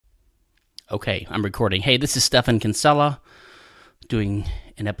Okay, I'm recording. Hey, this is Stefan Kinsella doing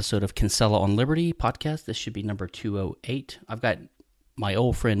an episode of Kinsella on Liberty podcast. This should be number 208. I've got my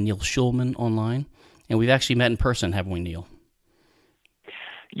old friend Neil Schulman online, and we've actually met in person, haven't we, Neil?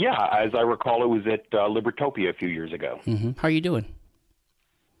 Yeah, as I recall, it was at Libertopia a few years ago. Mm-hmm. How are you doing?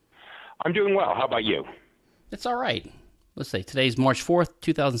 I'm doing well. How about you? It's all right. Let's see. Today's March 4th,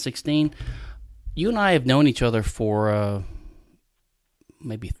 2016. You and I have known each other for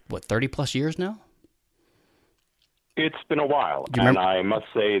maybe, 30-plus years now? It's been a while, and I must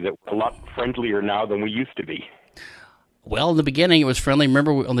say that we're a lot friendlier now than we used to be. Well, in the beginning, it was friendly.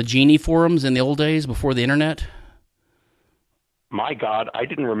 Remember on the Genie forums in the old days before the internet? My God, I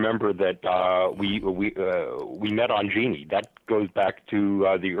didn't remember that we met on Genie. That goes back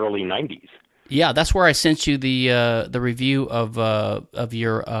to the early '90s. Yeah, that's where I sent you the review of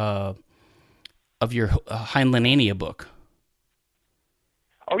your Heinleinania book.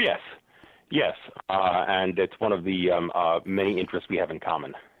 Oh yes, and it's one of the many interests we have in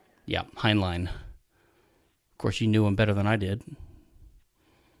common. Yeah, Heinlein. Of course, you knew him better than I did.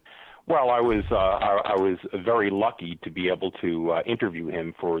 Well, I was very lucky to be able to interview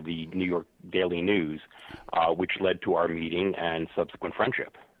him for the New York Daily News, which led to our meeting and subsequent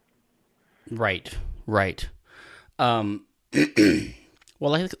friendship. Right. Well,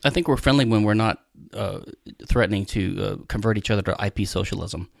 I think we're friendly when we're not threatening to convert each other to IP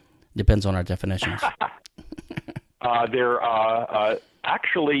socialism. Depends on our definitions.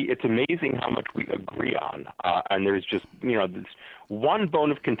 Actually, it's amazing how much we agree on, and there's just this one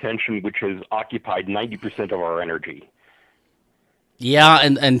bone of contention which has occupied 90% of our energy. Yeah,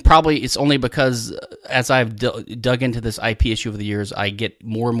 and probably it's only because as I've dug into this IP issue over the years, I get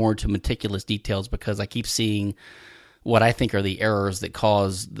more and more to meticulous details because I keep seeing what I think are the errors that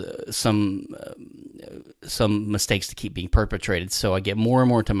cause some mistakes to keep being perpetrated. So I get more and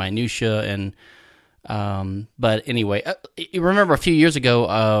more to minutia, and but anyway, you remember a few years ago,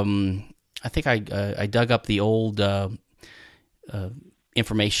 I think I dug up the old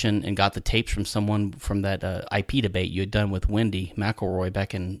information and got the tapes from someone from that IP debate you had done with Wendy McElroy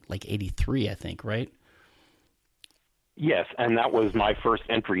back in like '83, I think, right? Yes, and that was my first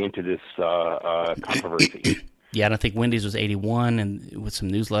entry into this controversy. Yeah, and I think Wendy's was '81, and with some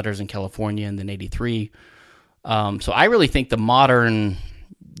newsletters in California, and then '83. So I really think the modern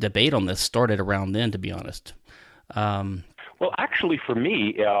debate on this started around then, to be honest. Well, actually, for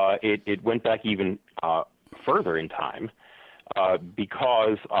me, it went back even further in time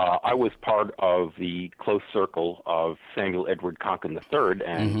because I was part of the close circle of Samuel Edward Konkin III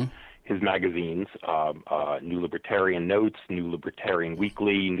and his magazines, New Libertarian Notes, New Libertarian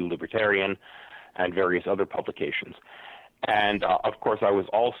Weekly, New Libertarian, and various other publications. And, of course, I was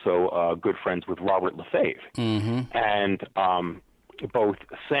also good friends with Robert Lefebvre. And both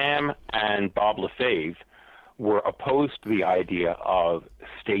Sam and Bob Lefebvre were opposed to the idea of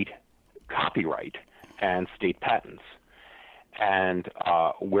state copyright and state patents. And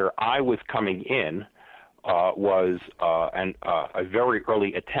where I was coming in was a very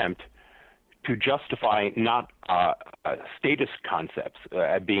early attempt to justify not statist concepts,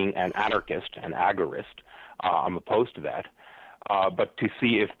 being an anarchist, an agorist. I'm opposed to that. But to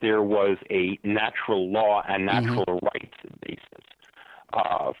see if there was a natural law and natural rights basis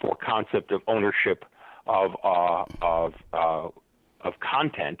for concept of ownership of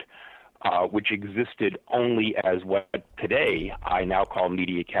content, which existed only as what today I now call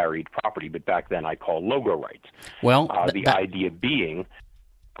media carried property, but back then I called logo rights. Well, the idea being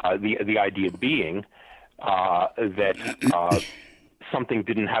that something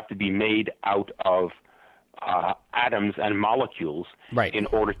didn't have to be made out of atoms and molecules in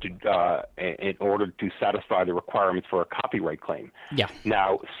order to satisfy the requirements for a copyright claim. Yeah.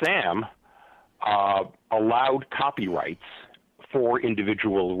 Now, Sam allowed copyrights for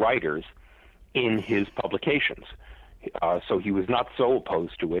individual writers in his publications. So he was not so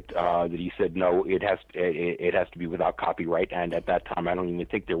opposed to it that he said no, it has to be without copyright. And at that time, I don't even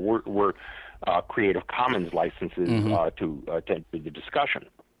think there were Creative Commons licenses to the discussion.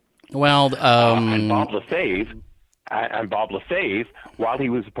 Well, and Bob Lefebvre, while he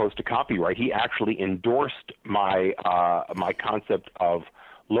was opposed to copyright, he actually endorsed my concept of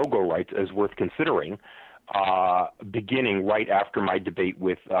logo rights as worth considering, beginning right after my debate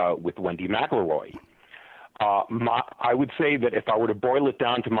with Wendy McElroy. I would say that if I were to boil it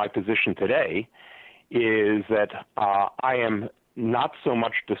down to my position today, is that I am not so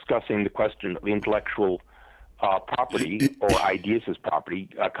much discussing the question of intellectual property or ideas as property,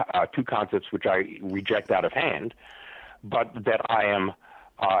 two concepts which I reject out of hand, but that I am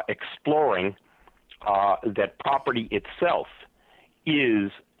exploring that property itself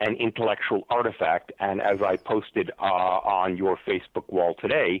is an intellectual artifact. And as I posted on your Facebook wall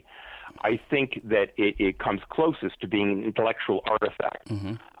today, I think that it comes closest to being an intellectual artifact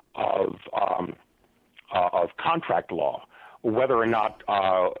of contract law. Whether or not,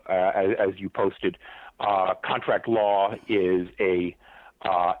 as you posted, contract law is a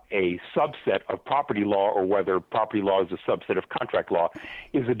subset of property law, or whether property law is a subset of contract law,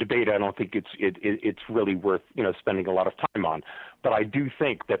 is a debate I don't think it's really worth spending a lot of time on. But I do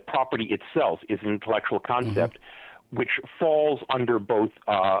think that property itself is an intellectual concept, which falls under both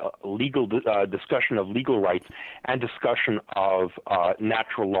legal discussion of legal rights and discussion of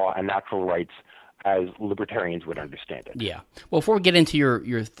natural law and natural rights, as libertarians would understand it. Yeah. Well, before we get into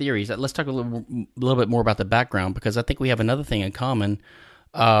your theories, let's talk a little bit more about the background, because I think we have another thing in common.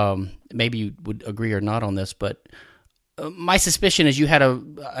 Maybe you would agree or not on this, but my suspicion is you had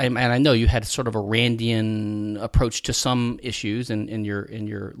and I know you had sort of a Randian approach to some issues in your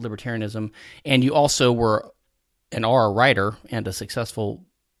libertarianism, and you also were and are a writer and a successful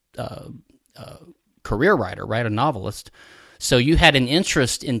career writer, right? A novelist. So you had an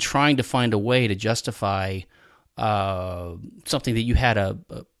interest in trying to find a way to justify something that you had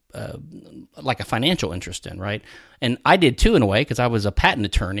like a financial interest in, right? And I did too, in a way, because I was a patent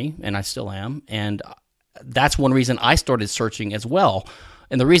attorney, and I still am, and that's one reason I started searching as well.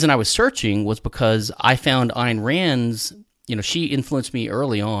 And the reason I was searching was because I found Ayn Rand's, she influenced me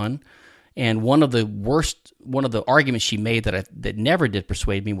early on, and one of the arguments she made that never did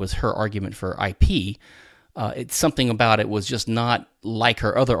persuade me was her argument for IP. It's something about it was just not like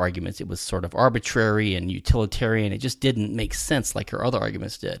her other arguments. It was sort of arbitrary and utilitarian. It just didn't make sense like her other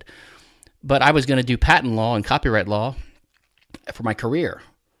arguments did. But I was going to do patent law and copyright law for my career.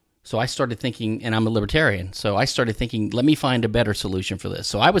 So I started thinking, and I'm a libertarian, so I started thinking, let me find a better solution for this.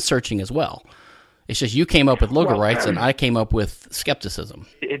 So I was searching as well. It's just you came up with logo rights, and I came up with skepticism.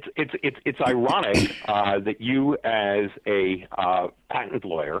 It's ironic that you, as a patent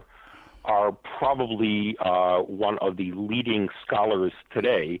lawyer, are probably one of the leading scholars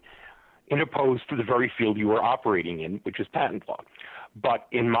today in opposed to the very field you are operating in, which is patent law. But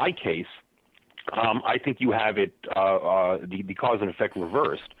in my case, I think you have it the cause and effect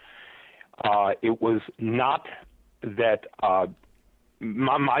reversed. It was not that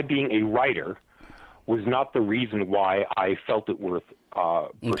my being a writer was not the reason why I felt it worth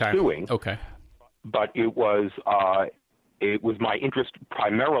pursuing. Okay. But it was my interest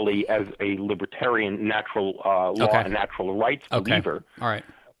primarily as a libertarian natural law and natural rights believer. All right.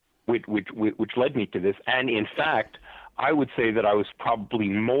 Which led me to this. And in fact, I would say that I was probably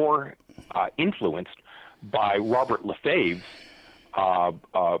more influenced by Robert Lefebvre's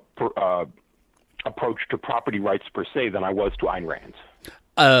approach to property rights per se than I was to Ayn Rand's.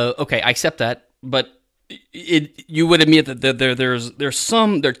 Okay, I accept that, but you would admit that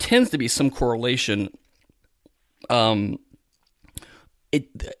there tends to be some correlation. I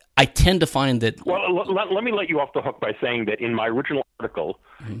tend to find that. Well, let me let you off the hook by saying that in my original article,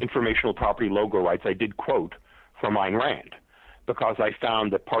 Informational Property Logo Rights, I did quote from Ayn Rand because I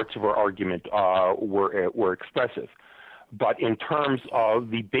found that parts of her argument were expressive. But in terms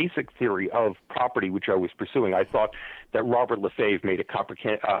of the basic theory of property, which I was pursuing, I thought that Robert Lefebvre made a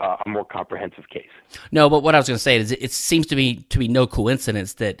more comprehensive case. No, but what I was going to say is it seems to be no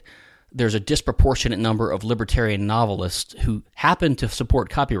coincidence that there's a disproportionate number of libertarian novelists who happen to support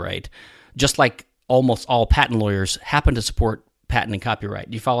copyright, just like almost all patent lawyers happen to support patent and copyright.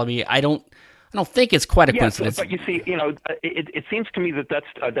 Do you follow me? I don't think it's quite a coincidence. But you see, it seems to me that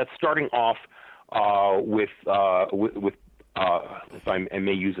that's starting off with if I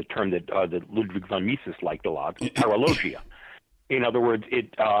may use a term that Ludwig von Mises liked a lot, paralogia. In other words,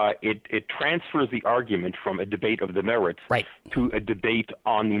 it transfers the argument from a debate of the merits to a debate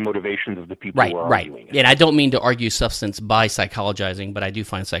on the motivations of the people who are arguing it. And I don't mean to argue substance by psychologizing, but I do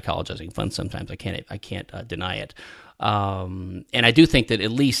find psychologizing fun sometimes. I can't deny it. And I do think that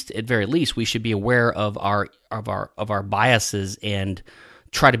at very least, we should be aware of our biases and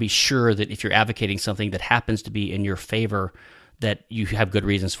try to be sure that if you're advocating something that happens to be in your favor, that you have good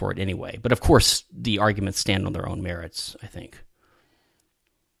reasons for it anyway. But of course, the arguments stand on their own merits, I think.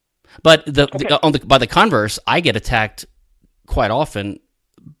 But by the converse, I get attacked quite often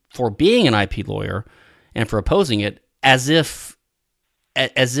for being an IP lawyer and for opposing it as if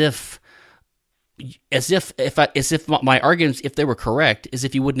my arguments, if they were correct, is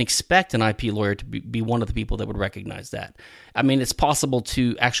if you wouldn't expect an IP lawyer to be one of the people that would recognize that. I mean, it's possible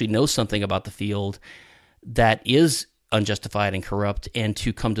to actually know something about the field that is unjustified and corrupt, and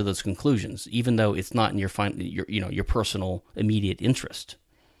to come to those conclusions, even though it's not in your personal immediate interest.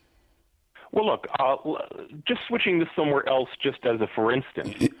 Well, look, just switching this somewhere else, just as a for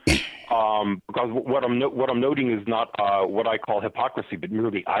instance, because what I'm noting is not what I call hypocrisy, but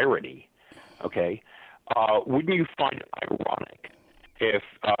merely irony. Okay, wouldn't you find it ironic if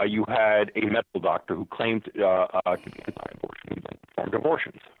you had a medical doctor who claimed to be anti-abortion and then performed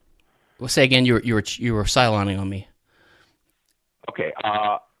abortions? Well, say again. You were siloning on me. Okay.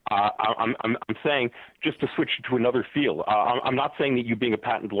 I'm saying, just to switch to another field, I'm not saying that you being a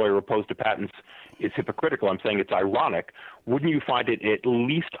patent lawyer opposed to patents is hypocritical. I'm saying it's ironic. Wouldn't you find it at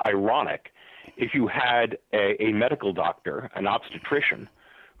least ironic if you had a medical doctor, an obstetrician,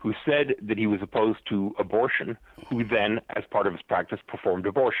 who said that he was opposed to abortion, who then, as part of his practice, performed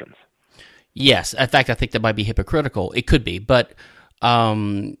abortions? Yes. In fact, I think that might be hypocritical. It could be, but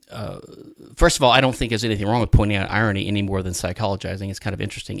first of all, I don't think there's anything wrong with pointing out irony any more than psychologizing. It's kind of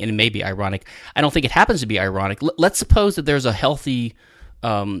interesting, and it may be ironic. I don't think it happens to be ironic. Let's suppose that there's a healthy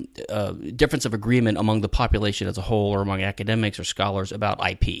difference of agreement among the population as a whole, or among academics or scholars about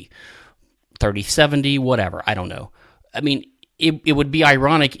IP, 30-70, whatever. I don't know. I mean, it would be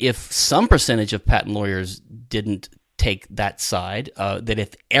ironic if some percentage of patent lawyers didn't take that side, that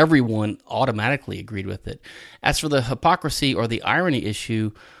if everyone automatically agreed with it. As for the hypocrisy or the irony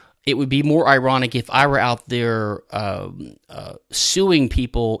issue, it would be more ironic if I were out there suing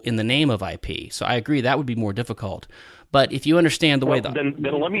people in the name of IP. So I agree that would be more difficult. But if you understand the way that... Then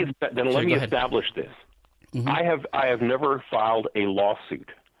let me establish this. Mm-hmm. I have never filed a lawsuit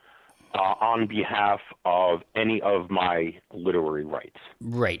on behalf of any of my literary rights.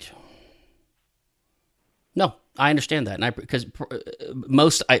 Right. No, I understand that, and because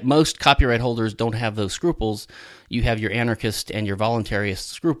most copyright holders don't have those scruples. You have your anarchist and your voluntarist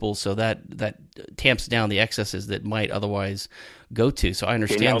scruples, so that tamps down the excesses that might otherwise go to. So I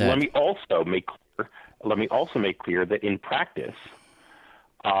understand that. Let me also make clear that in practice,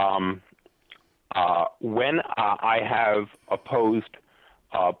 when I have opposed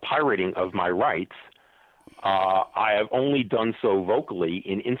pirating of my rights, I have only done so vocally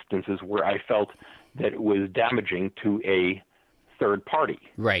in instances where I felt that it was damaging to a third party.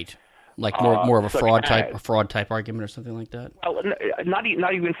 Right. Like more of a fraud type argument or something like that? Well, not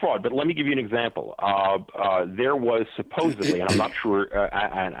even fraud, but let me give you an example. There was supposedly, and I'm not sure,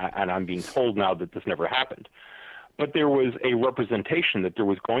 and I'm being told now that this never happened, but there was a representation that there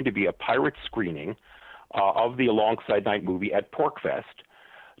was going to be a pirate screening of the Alongside Night movie at PorcFest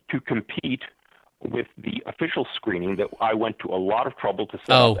to compete with the official screening that I went to a lot of trouble to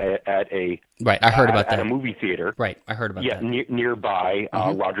set up at a right. I heard about that. At a movie theater. Right, I heard about that. Nearby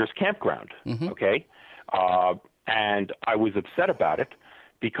Rogers Campground. Mm-hmm. Okay, and I was upset about it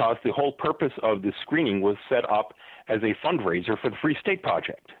because the whole purpose of the screening was set up as a fundraiser for the Free State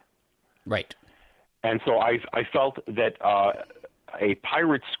Project. Right. And so I felt that a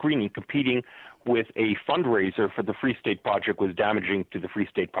pirate screening competing with a fundraiser for the Free State Project was damaging to the Free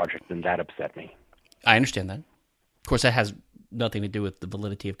State Project, and that upset me. I understand that. Of course, that has nothing to do with the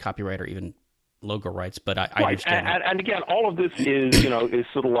validity of copyright or even logo rights, but I understand. And again, all of this is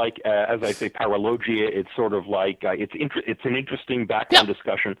sort of like, as I say, paralogia. It's sort of like it's an interesting background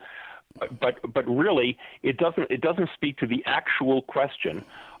discussion, but really it doesn't speak to the actual question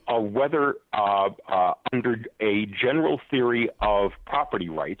of whether under a general theory of property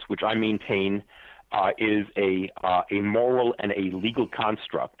rights, which I maintain is a moral and a legal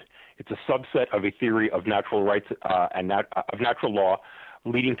construct. It's a subset of a theory of natural rights and of natural law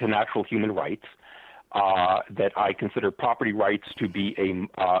leading to natural human rights that I consider property rights to be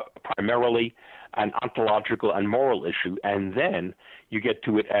primarily an ontological and moral issue, and then you get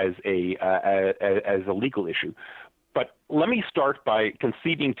to it as a legal issue. But let me start by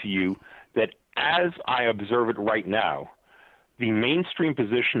conceding to you that as I observe it right now, the mainstream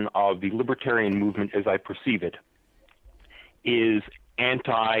position of the libertarian movement as I perceive it is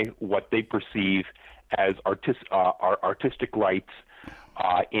anti what they perceive as artistic rights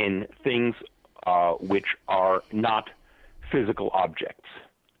in things which are not physical objects.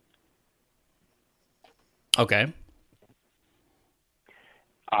 Okay.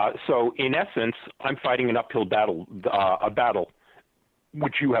 So, in essence, I'm fighting an uphill battle, a battle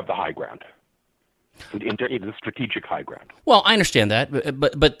which you have the high ground. It's a strategic high ground. Well, I understand that,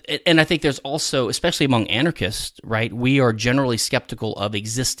 but and I think there's also, especially among anarchists, right? We are generally skeptical of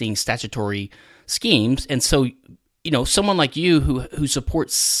existing statutory schemes, and so someone like you who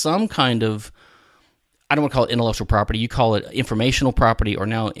supports some kind of, I don't want to call it intellectual property, you call it informational property, or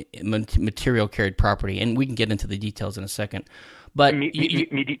now material carried property, and we can get into the details in a second. But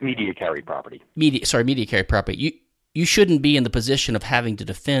media carried property. Media carried property. You shouldn't be in the position of having to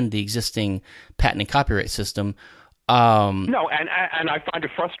defend the existing patent and copyright system. No, and I find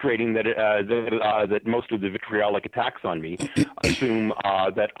it frustrating that that most of the vitriolic attacks on me assume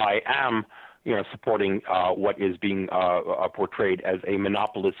that I am, supporting what is being portrayed as a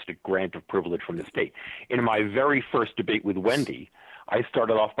monopolistic grant of privilege from the state. In my very first debate with Wendy, I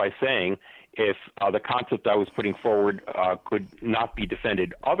started off by saying if the concept I was putting forward could not be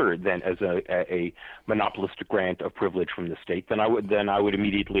defended other than as a monopolistic grant of privilege from the state, then I would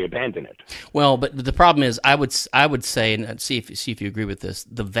immediately abandon it. Well, but the problem is, I would say, and see if you agree with this,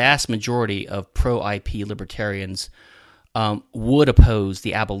 the vast majority of pro-IP libertarians would oppose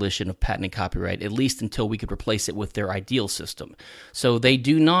the abolition of patent and copyright, at least until we could replace it with their ideal system. So they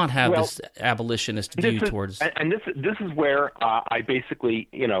do not have this abolitionist view towards. And this is where I basically,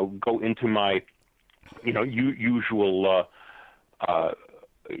 go into my,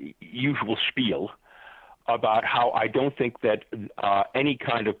 usual spiel about how I don't think that any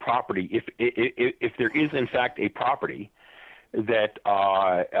kind of property, if there is in fact a property, that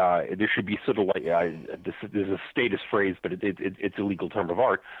there should be sort of like this is a status phrase, but it's a legal term of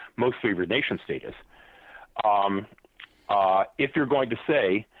art, most favored nation status. If you're going to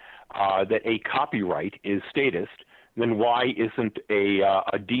say that a copyright is statist, then why isn't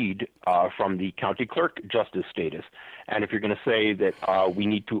a deed from the county clerk justice status? And if you're going to say that we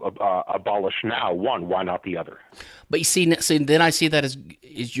need to abolish now one, why not the other? But you see, then I see that as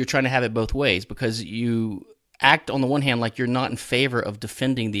you're trying to have it both ways, because you act on the one hand like you're not in favor of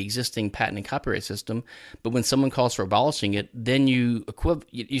defending the existing patent and copyright system, but when someone calls for abolishing it, then you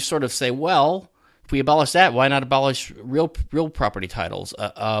sort of say, well, if we abolish that, why not abolish real property titles?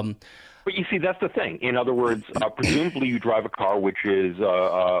 But you see, that's the thing. In other words, presumably you drive a car which is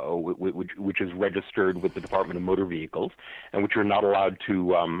registered with the Department of Motor Vehicles, and which you're not allowed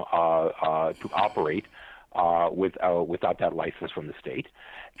to operate without that license from the state.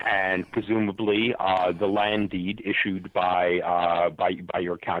 And presumably, the land deed issued by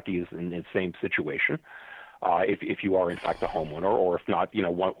your county is in the same situation. If you are in fact a homeowner, or if not,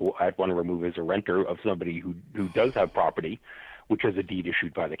 want to remove as a renter of somebody who does have property, which has a deed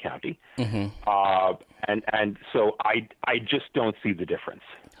issued by the county. Mm-hmm. And so I just don't see the difference.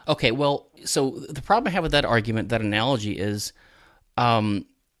 Okay, well, so the problem I have with that argument, that analogy is,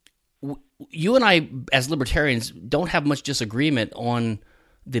 you and I, as libertarians, don't have much disagreement on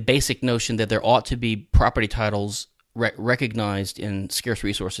the basic notion that there ought to be property titles recognized in scarce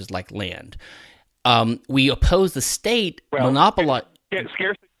resources like land. We oppose the state monopolize.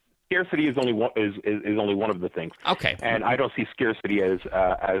 Scarcity is only one of the things. Okay, and I don't see scarcity as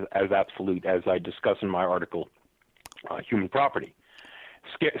absolute, as I discuss in my article, Human Property.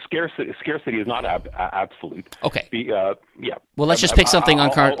 Scarcity is not absolute. Okay. Yeah. Well, let's just pick something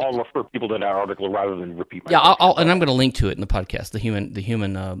on card. I'll refer people to that article rather than repeat my. Yeah, and I'm going to link to it in the podcast. The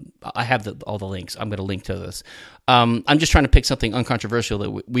human. I have all the links. I'm going to link to this. I'm just trying to pick something uncontroversial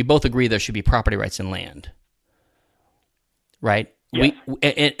that we both agree there should be property rights in land. Right. Yes.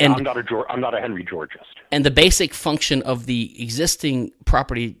 I'm not a Henry Georgist. And the basic function of the existing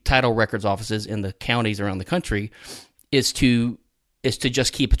property title records offices in the counties around the country is to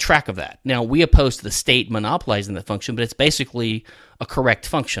just keep track of that. Now, we oppose the state monopolizing that function, but it's basically a correct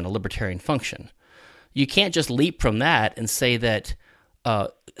function, a libertarian function. You can't just leap from that and say that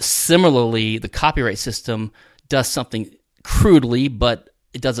similarly the copyright system does something crudely, but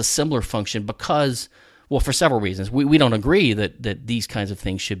it does a similar function because, well, for several reasons. We don't agree that these kinds of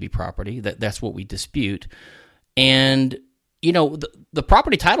things should be property. That's what we dispute. And the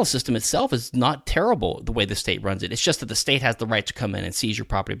property title system itself is not terrible the way the state runs it. It's just that the state has the right to come in and seize your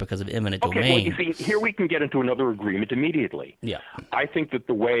property because of eminent domain. Well, you see, here we can get into another agreement immediately. Yeah. I think that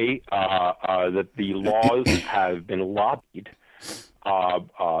the way that the laws have been lobbied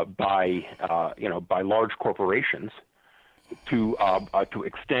by large corporations to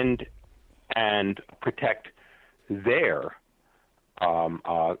extend and protect their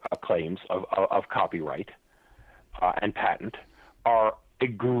claims of copyright and patent are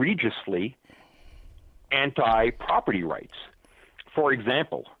egregiously anti-property rights. For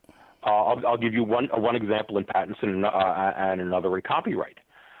example, I'll give you one example in patents and another in copyright.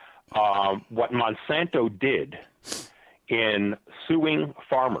 What Monsanto did in suing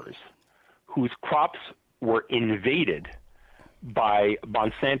farmers whose crops were invaded by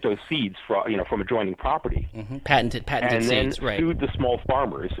Monsanto seeds from adjoining property, patented and then seeds, right? Sued the small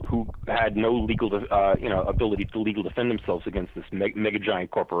farmers who had no legal ability to legally defend themselves against this mega giant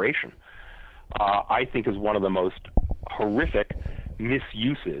corporation. I think is one of the most horrific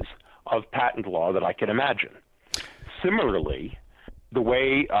misuses of patent law that I can imagine. Similarly, the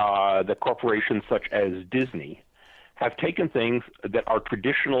way that corporations such as Disney have taken things that are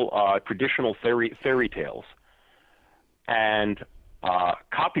traditional fairy tales and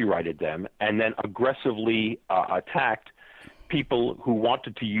copyrighted them, and then aggressively attacked people who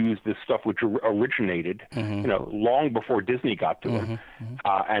wanted to use this stuff, which originated, long before Disney got to them,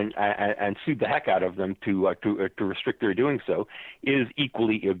 and sued the heck out of them to restrict their doing so, is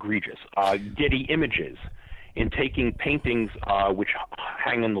equally egregious. Getty Images, in taking paintings which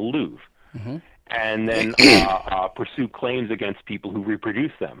hang in the Louvre, and then pursue claims against people who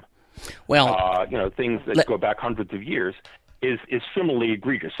reproduce them. Well, things that go back hundreds of years. Is similarly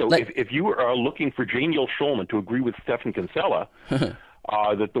egregious. So if you are looking for Janiel Schulman to agree with Stephan Kinsella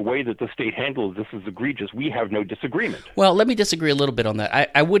that the way that the state handles this is egregious, we have no disagreement. Well, let me disagree a little bit on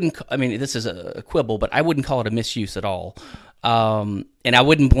that. I wouldn't. I mean, this is a quibble, but I wouldn't call it a misuse at all. And I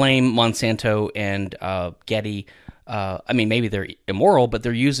wouldn't blame Monsanto and Getty. I mean, maybe they're immoral, but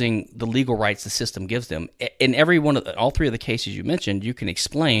they're using the legal rights the system gives them. In all three of the cases you mentioned, you can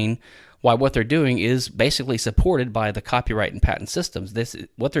explain why what they're doing is basically supported by the copyright and patent systems.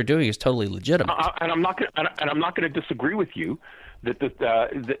 What they're doing is totally legitimate. And I'm not going to disagree with you but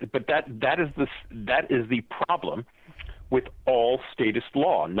that is the problem with all statist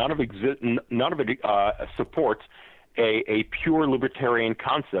law. None of it supports a pure libertarian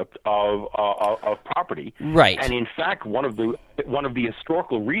concept of property. Right. And in fact, one of the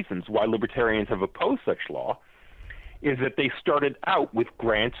historical reasons why libertarians have opposed such law is that they started out with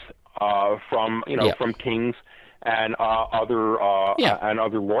grants from kings and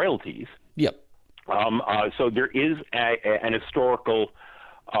other royalties. Yep. So there is an historical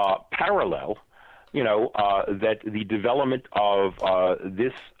parallel, that the development of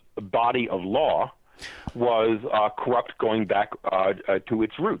this body of law was corrupt going back to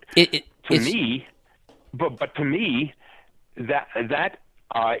its root. To me, that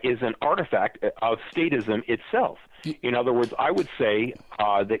is an artifact of statism itself. In other words, I would say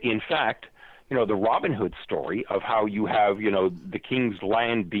that in fact, the Robin Hood story of how you have the king's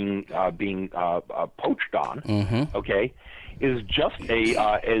land being poached on, okay, is just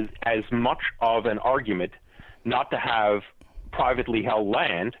as much of an argument not to have privately held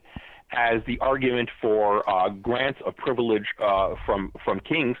land as the argument for grants of privilege from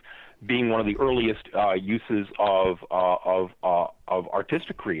kings being one of the earliest uses of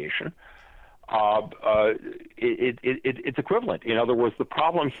artistic creation. It's equivalent. In other words, the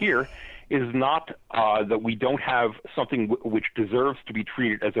problem here is not that we don't have something which deserves to be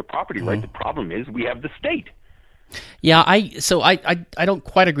treated as a property right. The problem is we have the state. Yeah, I don't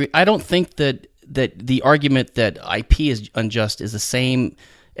quite agree. I don't think that the argument that IP is unjust is the same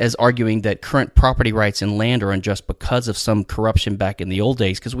as arguing that current property rights in land are unjust because of some corruption back in the old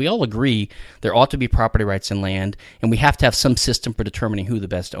days, because we all agree there ought to be property rights in land, and we have to have some system for determining who the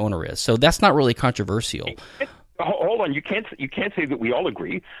best owner is. So that's not really controversial. Hold on, you can't say that we all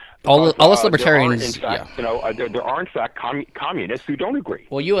agree. All us libertarians, there are in fact communists who don't agree.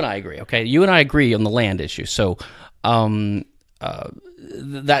 Well, you and I agree. Okay, you and I agree on the land issue. So that's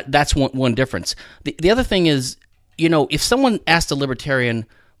one difference. The other thing is, if someone asked a libertarian,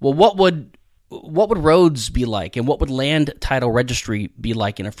 well, what would roads be like, and what would land title registry be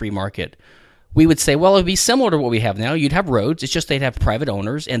like in a free market? We would say, well, it would be similar to what we have now. You'd have roads. It's just they'd have private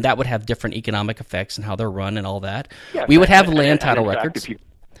owners, and that would have different economic effects and how they're run and all that. Yes, we would have land title records.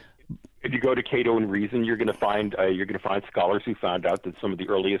 If you go to Cato and Reason, you're going to find scholars who found out that some of the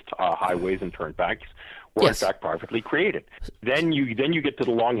earliest highways and turnpikes were in fact privately created. Then you get to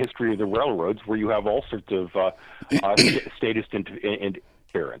the long history of the railroads, where you have all sorts of statist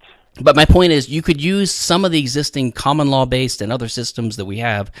interference. But my point is, you could use some of the existing common law-based and other systems that we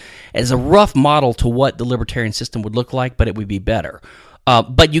have as a rough model to what the libertarian system would look like, but it would be better.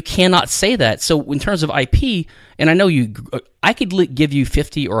 But you cannot say that. So in terms of IP, and I know I could give you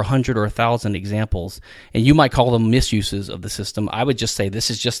 50 or 100 or 1,000 examples, and you might call them misuses of the system. I would just say this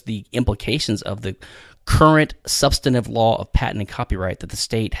is just the implications of the current substantive law of patent and copyright that the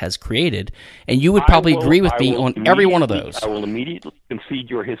state has created, and you would probably agree with me on every one of those. I will immediately concede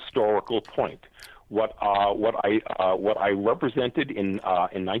your historical point. What I represented in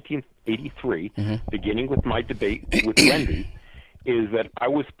 1983, beginning with my debate with Wendy, is that I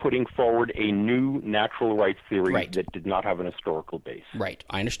was putting forward a new natural rights theory that did not have an historical base. Right,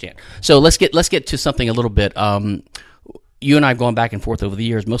 I understand. So let's get to something a little bit. You and I have gone back and forth over the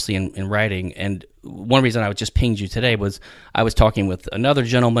years, mostly in writing, and one reason I just pinged you today was I was talking with another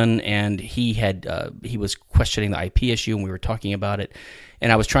gentleman, and he was questioning the IP issue, and we were talking about it,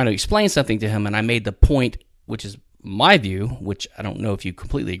 and I was trying to explain something to him, and I made the point, which is my view, which I don't know if you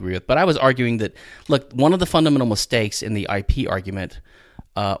completely agree with, but I was arguing that, look, one of the fundamental mistakes in the IP argument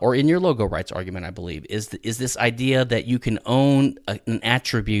or in your logo rights argument, I believe, is this idea that you can own an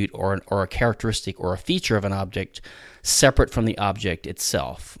attribute or a characteristic or a feature of an object separate from the object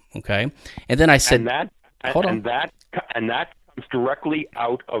itself. Okay, and then I said, hold on, and that comes directly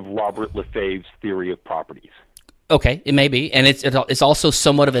out of Robert Lefebvre's theory of properties. Okay, it may be, and it's also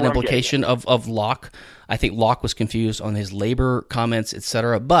somewhat of an implication of Locke. I think Locke was confused on his labor comments,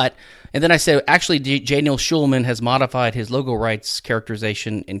 etc. And then I said, actually, J. Neil Schulman has modified his logo rights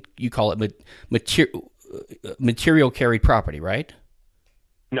characterization, and you call it material carried property, right?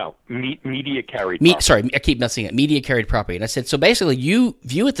 No, media carried property. Sorry, I keep messing it. Media carried property. And I said, so basically, you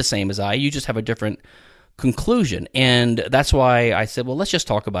view it the same as I. You just have a different conclusion. And that's why I said, well, let's just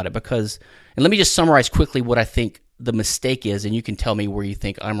talk about it and let me just summarize quickly what I think the mistake is, and you can tell me where you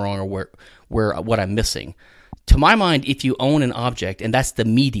think I'm wrong or where what I'm missing. To my mind, if you own an object, and that's the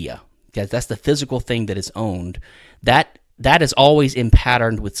media, that's the physical thing that is owned, that is always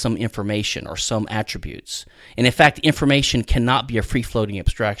patterned with some information or some attributes. And in fact, information cannot be a free-floating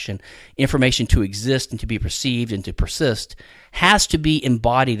abstraction. Information to exist and to be perceived and to persist has to be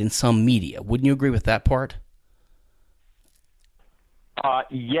embodied in some media. Wouldn't you agree with that part?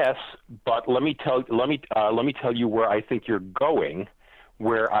 Yes, but let me tell you where I think you're going,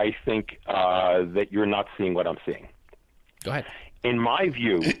 where I think that you're not seeing what I'm seeing. Go ahead. In my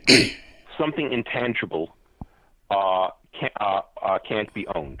view, something intangible can't be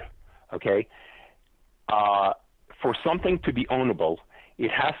owned. Okay, for something to be ownable,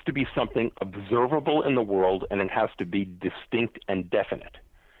 it has to be something observable in the world, and it has to be distinct and definite.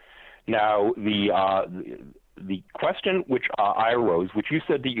 Now, the question which I arose, which you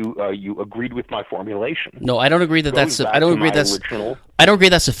said that you agreed with my formulation. No, I don't agree that's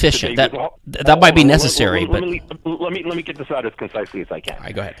sufficient. That might be necessary, but let me get this out as concisely as I can. All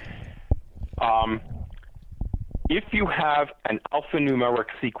right, go ahead. If you have an alphanumeric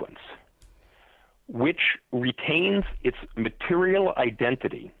sequence which retains its material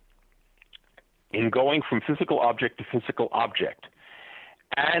identity in going from physical object to physical object,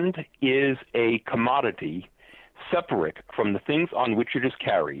 and is a commodity separate from the things on which it is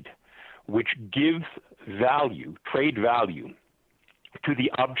carried, which gives value, trade value, to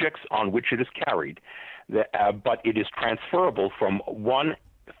the objects on which it is carried, but it is transferable from one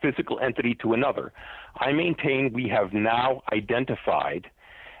physical entity to another, I maintain we have now identified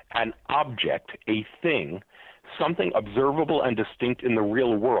an object, a thing, something observable and distinct in the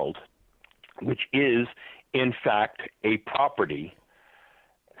real world, which is, in fact, a property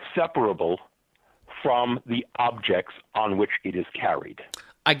separable from the objects on which it is carried.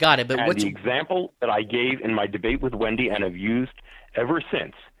 I got it, but the example that I gave in my debate with Wendy and have used ever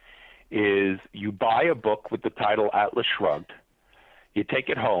since is you buy a book with the title Atlas Shrugged, you take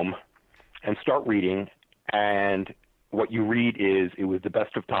it home and start reading, and what you read is it was the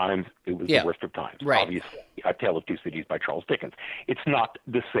best of times, it was the worst of times. Right. Obviously, A Tale of Two Cities by Charles Dickens. It's not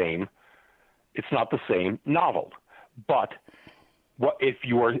the same novel, but if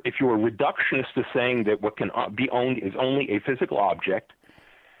you are reductionist to saying that what can be owned is only a physical object,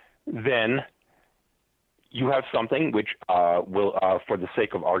 then you have something which will, for the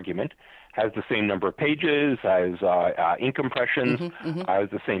sake of argument, has the same number of pages, has ink impressions, has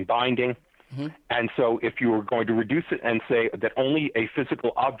the same binding. And so if you were going to reduce it and say that only a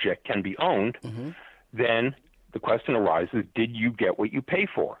physical object can be owned, then the question arises, did you get what you pay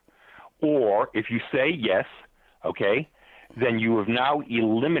for? Or if you say yes, okay, then you have now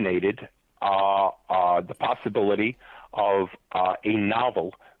eliminated the possibility of a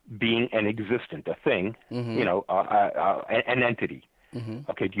novel being an existent, a thing, an entity.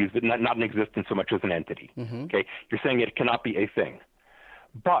 Okay, to use it, not an existence so much as an entity. Okay, you're saying it cannot be a thing.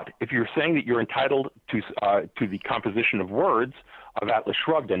 But if you're saying that you're entitled to the composition of words of Atlas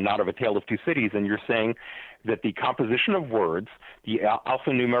Shrugged and not of A Tale of Two Cities, and you're saying that the composition of words, the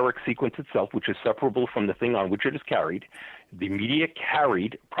alphanumeric sequence itself, which is separable from the thing on which it is carried, the media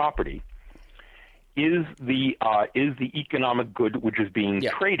carried property, is the economic good which is being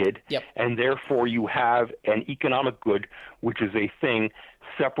traded, and therefore you have an economic good which is a thing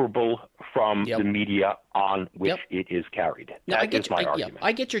separable from the media on which it is carried. That is my argument.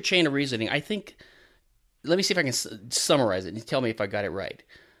 I get your chain of reasoning. I think, let me see if I can summarize it and tell me if I got it right.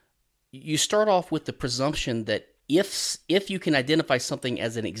 You start off with the presumption that if you can identify something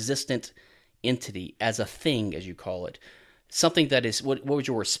as an existent entity, as a thing, as you call it, something that is, what was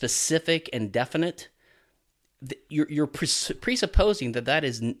your word, specific and definite, you're presupposing that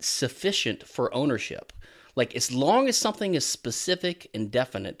is sufficient for ownership. Like, as long as something is specific and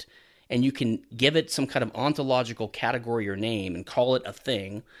definite, and you can give it some kind of ontological category or name and call it a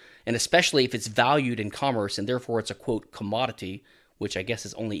thing, and especially if it's valued in commerce and therefore it's a, quote, commodity, which I guess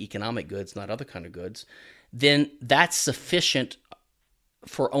is only economic goods, not other kind of goods, then that's sufficient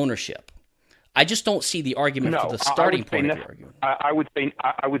for ownership. I just don't see the argument for the starting point of the argument. I would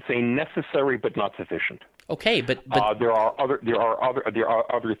say necessary but not sufficient. Okay, but there are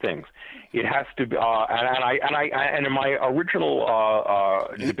other things. It has to be, and in my original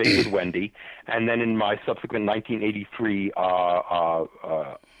debate with Wendy, and then in my subsequent 1983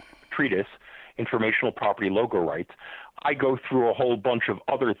 treatise, Informational Property Logo Rights, I go through a whole bunch of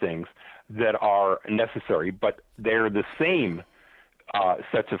other things that are necessary, but they're the same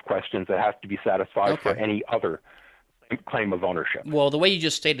sets of questions that have to be satisfied for any other claim of ownership. Well, the way you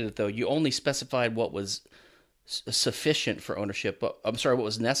just stated it, though, you only specified what was sufficient for ownership, but what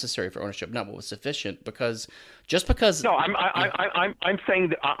was necessary for ownership, not what was sufficient. Because just because I'm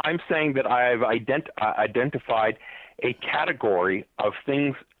saying that I've identified a category of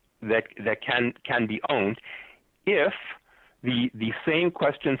things that can be owned if the same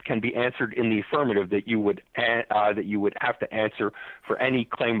questions can be answered in the affirmative that you would have to answer for any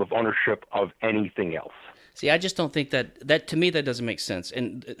claim of ownership of anything else. See, I just don't think that to me that doesn't make sense,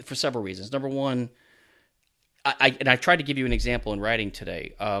 and for several reasons. Number one, I tried to give you an example in writing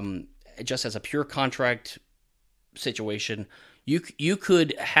today. Just as a pure contract situation, you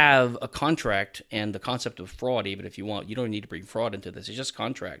could have a contract and the concept of fraud, even if you want. You don't need to bring fraud into this. It's just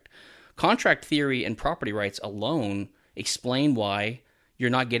contract. Contract theory and property rights alone explain why you're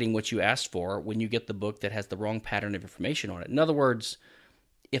not getting what you asked for when you get the book that has the wrong pattern of information on it. In other words,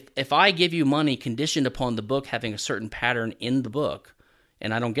 if I give you money conditioned upon the book having a certain pattern in the book,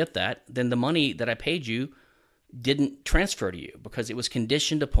 and I don't get that, then the money that I paid you didn't transfer to you because it was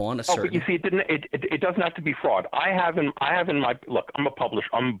conditioned upon a certain. But you see, it doesn't have to be fraud. I have in my look. I'm a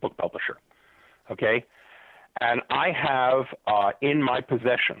book publisher, okay, and I have in my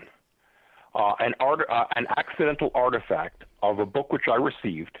possession an accidental artifact of a book which I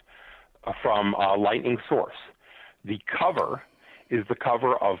received from Lightning Source. The cover is the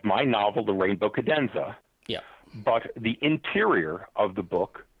cover of my novel, The Rainbow Cadenza. Yeah. But the interior of the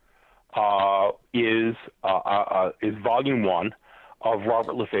book is Volume 1 of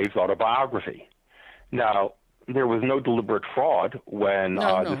Robert Lefebvre's autobiography. Now, there was no deliberate fraud when this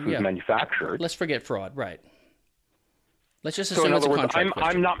was manufactured. Let's forget fraud, right? Let's just assume it's a contract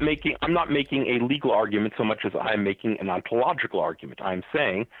question. I'm not making a legal argument so much as I'm making an ontological argument. I'm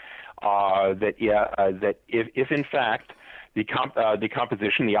saying that if in fact the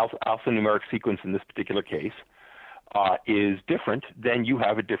composition, the alphanumeric sequence in this particular case, is different, then you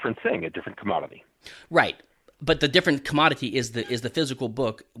have a different thing, a different commodity. Right. But the different commodity is the physical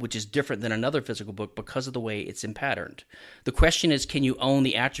book, which is different than another physical book because of the way it's patterned. The question is, can you own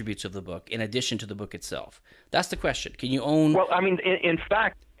the attributes of the book in addition to the book itself? That's the question. Can you own? Well, I mean, in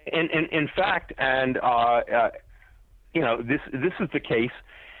fact, and this is the case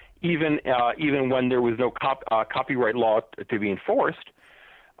even when there was no copyright law to be enforced.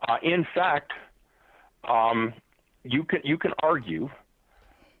 In fact, you can argue.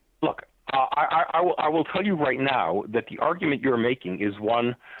 Look. I will tell you right now that the argument you're making is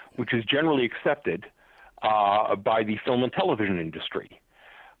one which is generally accepted by the film and television industry.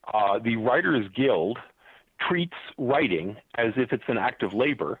 The Writers Guild treats writing as if it's an act of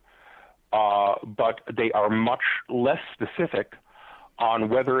labor, but they are much less specific on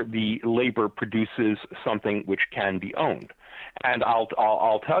whether the labor produces something which can be owned. And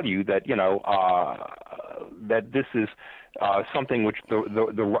I'll tell you that that this is something which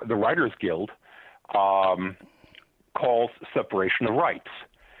the Writers Guild calls separation of rights.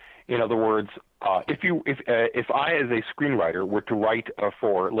 In other words, if I as a screenwriter were to write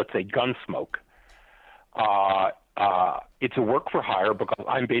for, let's say, Gunsmoke, it's a work for hire because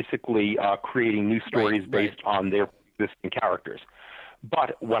I'm basically creating new stories based on their existing characters.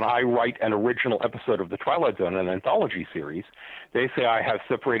 But when I write an original episode of The Twilight Zone, an anthology series, they say I have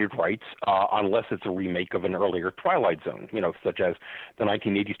separated rights unless it's a remake of an earlier Twilight Zone, such as the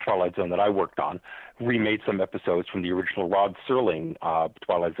 1980s Twilight Zone that I worked on, remade some episodes from the original Rod Serling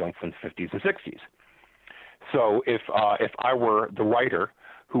Twilight Zone from the 50s and 60s. So if I were the writer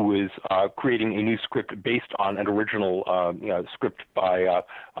who is creating a new script based on an original script by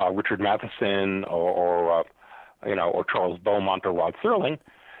Richard Matheson or Charles Beaumont or Rod Serling,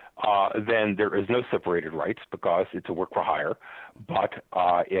 then there is no separated rights because it's a work for hire. But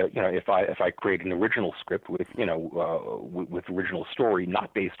if I create an original script with original story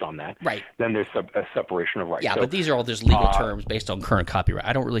not based on that, then there's a separation of rights. Yeah, so, but these are all just legal terms based on current copyright.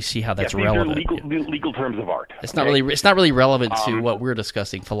 I don't really see how that's relevant. These are legal terms of art. It's not really relevant to what we're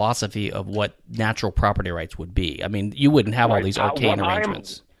discussing, philosophy of what natural property rights would be. I mean, you wouldn't have all these arcane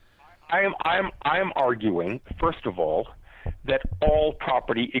arrangements. I am arguing, first of all, that all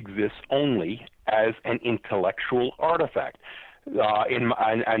property exists only as an intellectual artifact. And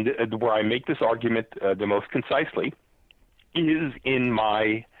where I make this argument the most concisely is in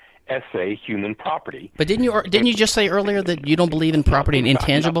my essay, Human Property. But didn't you just say earlier that you don't believe in property and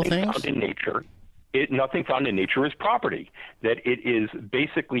intangible things? Nothing found in nature is property. That it is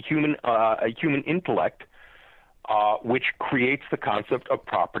basically a human intellect which creates the concept of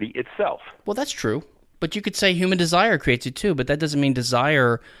property itself. Well, that's true. But you could say human desire creates it too, but that doesn't mean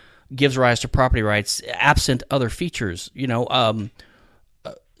desire gives rise to property rights absent other features. No,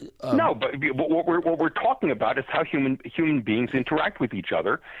 but what we're talking about is how human beings interact with each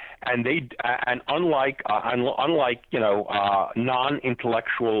other, and unlike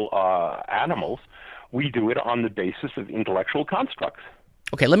non-intellectual animals, we do it on the basis of intellectual constructs.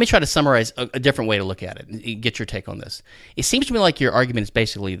 Okay, let me try to summarize a different way to look at it and get your take on this. It seems to me like your argument is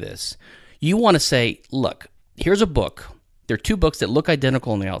basically this. You want to say, look, here's a book. There are two books that look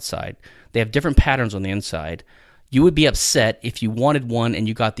identical on the outside. They have different patterns on the inside. You would be upset if you wanted one and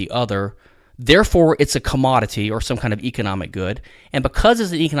you got the other. Therefore, it's a commodity or some kind of economic good. And because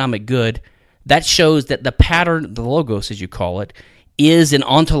it's an economic good, that shows that the pattern, the logos as you call it, is an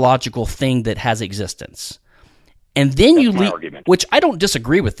ontological thing that has existence. And then you leap, which I don't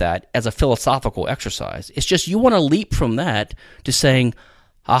disagree with that as a philosophical exercise. It's just you want to leap from that to saying,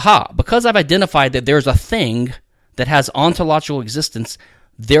 aha, because I've identified that there's a thing that has ontological existence,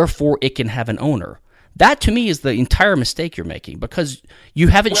 therefore it can have an owner. That, to me, is the entire mistake you're making, because you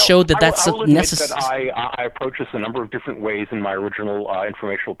haven't showed that that's necessary. I approach this a number of different ways in my original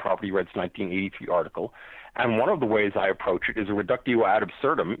Informational Property Rights 1983 article, and one of the ways I approach it is a reductio ad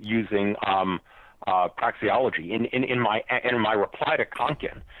absurdum using praxeology. In my reply to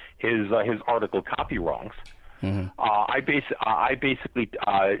Konkin, his article "Copy Wrongs," I basically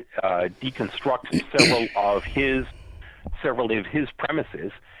deconstruct several of his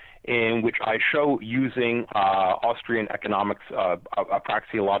premises, in which I show, using Austrian economics a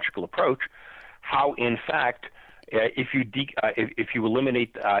praxeological approach, how in fact if you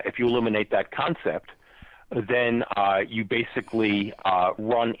eliminate that concept, then you basically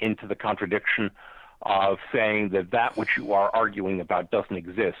run into the contradiction of saying that which you are arguing about doesn't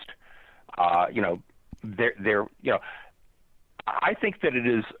exist. I think that it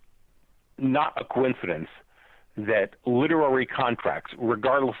is not a coincidence that literary contracts,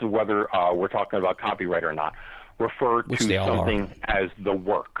 regardless of whether we're talking about copyright or not, refer to something as the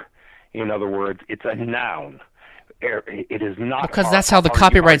work. In other words, it's a noun. It is not, because that's how the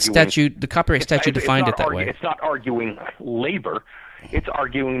copyright statute defined it that way. It's not arguing labor. It's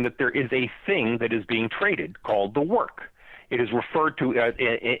arguing that there is a thing that is being traded called the work. It is referred to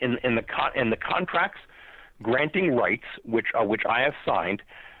in the contracts granting rights, which I have signed.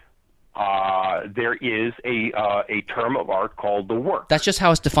 There is a term of art called the work. That's just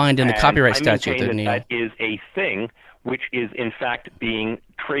how it's defined in the copyright statute. That is a thing which is in fact being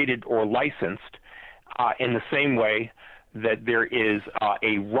traded or licensed in the same way that there is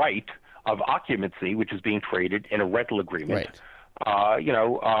a right of occupancy which is being traded in a rental agreement. Right. For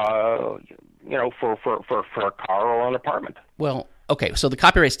a car or an apartment. Well, okay, so the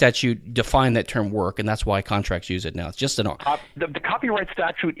copyright statute defined that term work, and that's why contracts use it now. It's just the copyright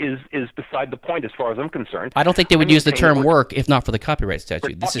statute is beside the point as far as I'm concerned. I don't think they would use the term work if not for the copyright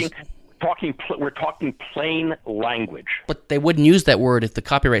statute. We're talking plain language. But they wouldn't use that word if the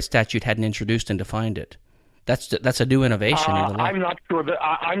copyright statute hadn't introduced and defined it. That's a new innovation in the law. I'm not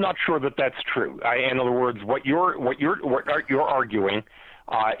sure that that's true. In other words, what you're arguing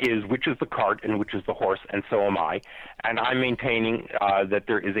is which is the cart and which is the horse, and so am I. And I'm maintaining that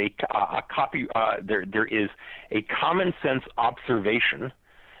there is there is a common sense observation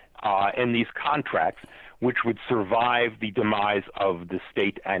in these contracts which would survive the demise of the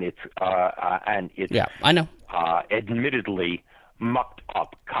state and its yeah, I know. Admittedly mucked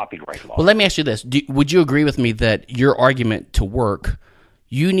up copyright law. Well, let me ask you this: would you agree with me that your argument to work,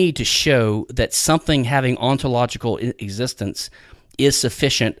 you need to show that something having ontological existence is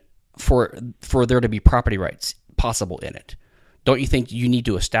sufficient for there to be property rights possible in it? Don't you think you need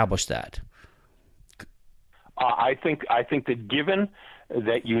to establish that? I think that given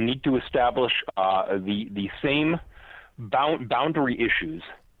that you need to establish the same boundary issues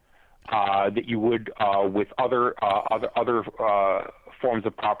that you would with other forms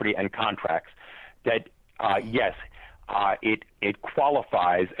of property and contracts, that yes, it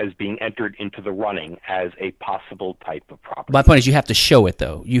qualifies as being entered into the running as a possible type of property. My point is, you have to show it,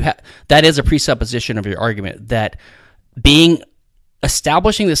 though. That is a presupposition of your argument, that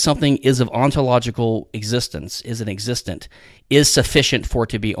establishing that something is of ontological existence, is sufficient for it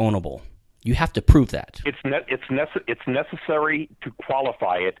to be ownable. You have to prove that. It's necessary to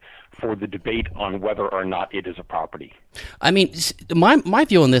qualify it for the debate on whether or not it is a property. I mean, my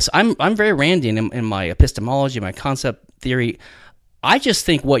view on this, I'm very Randian in my epistemology, my concept theory. I just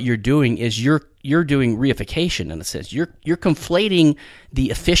think what you're doing is you're doing reification in a sense. You're conflating the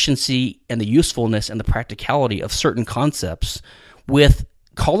efficiency and the usefulness and the practicality of certain concepts with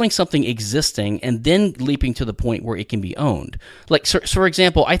calling something existing and then leaping to the point where it can be owned. Like, so for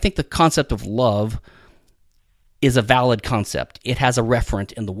example, I think the concept of love is a valid concept. It has a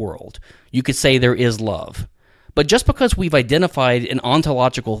referent in the world. You could say there is love. But just because we've identified an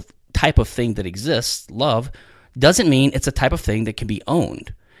ontological type of thing that exists, love, doesn't mean it's a type of thing that can be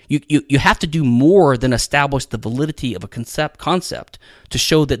owned. You have to do more than establish the validity of a concept to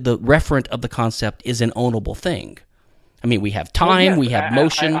show that the referent of the concept is an ownable thing. I mean, we have time, we have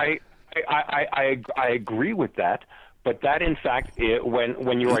motion. I agree with that, but that in fact,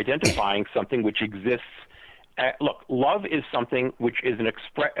 when you're identifying something which exists, look, love is something which is an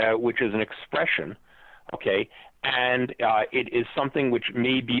expression, okay, and it is something which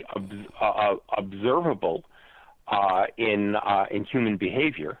may be observable in human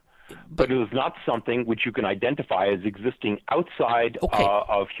behavior, but it is not something which you can identify as existing outside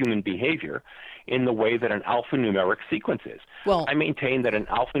of human behavior in the way that an alphanumeric sequence is. Well, I maintain that an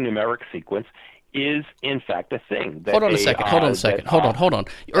alphanumeric sequence is in fact a thing. Hold on a second. Hold on.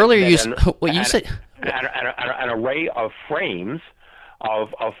 Earlier you said an array of frames,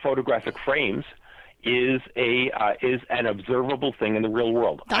 of photographic frames, is an observable thing in the real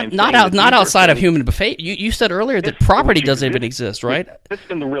world. Not outside of human behavior. You said earlier that property doesn't even exist, right? It's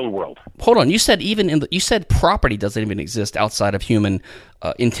in the real world. Hold on. You said you said property doesn't even exist outside of human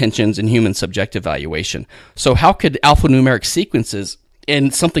intentions and human subjective valuation. So how could alphanumeric sequences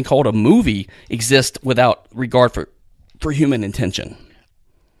and something called a movie exist without regard for human intention?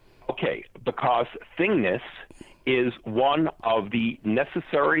 Okay, because thingness is one of the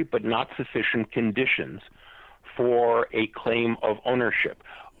necessary but not sufficient conditions for a claim of ownership.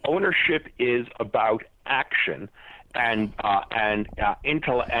 Ownership is about action and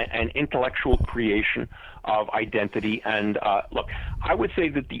intellectual creation of identity. And look, I would say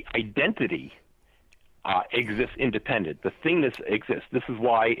that the identity exists independent. The thingness exists. This is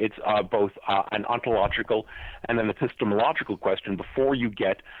why it's both an ontological and an epistemological question before you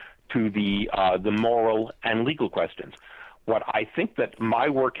get to the moral and legal questions. What I think that my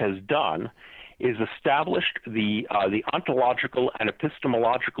work has done is established the ontological and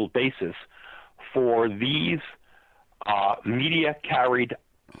epistemological basis for these media carried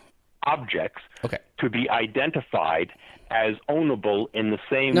objects to be identified as ownable in the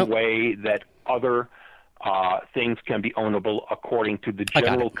same way that other things can be ownable according to the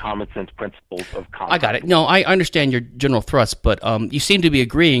general common sense principles of concept. I got it. No, I understand your general thrust, but you seem to be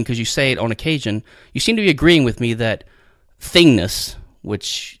agreeing, because you say it on occasion, you seem to be agreeing with me that thingness,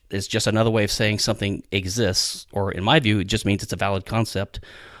 which is just another way of saying something exists, or in my view, it just means it's a valid concept,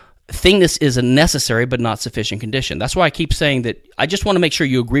 thingness is a necessary but not sufficient condition. That's why I keep saying that. I just want to make sure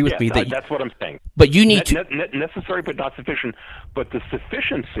you agree with me. That's what I'm saying. But you need necessary but not sufficient. But the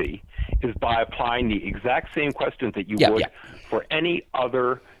sufficiency is by applying the exact same questions that you would for any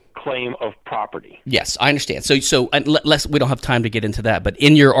other claim of property. Yes, I understand. So we don't have time to get into that. But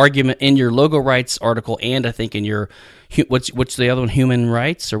in your argument, in your logo rights article, and I think in your what's the other one? Human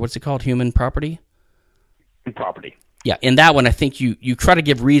rights, or what's it called? Human property. Property. Yeah, in that one, I think you try to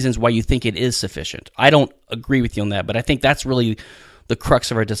give reasons why you think it is sufficient. I don't agree with you on that, but I think that's really the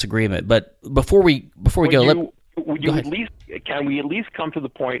crux of our disagreement. But before we go, can we at least come to the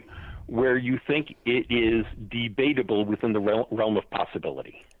point where you think it is debatable within the realm of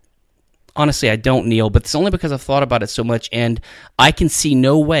possibility? Honestly, I don't, Neil, but it's only because I've thought about it so much, and I can see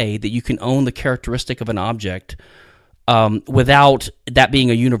no way that you can own the characteristic of an object without that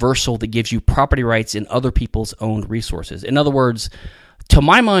being a universal that gives you property rights in other people's owned resources. In other words, to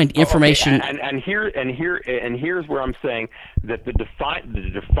my mind, information. And here's where I'm saying that the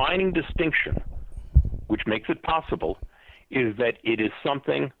defining distinction, which makes it possible, is that it is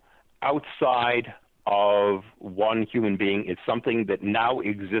something outside of one human being. It's something that now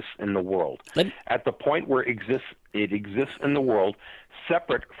exists in the world. At the point where it exists in the world,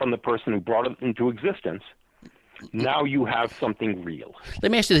 separate from the person who brought it into existence, now you have something real.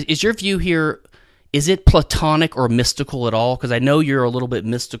 Let me ask you this. Is your view here, is it Platonic or mystical at all? Because I know you're a little bit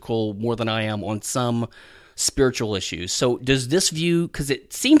mystical more than I am on some spiritual issues. So does this view, because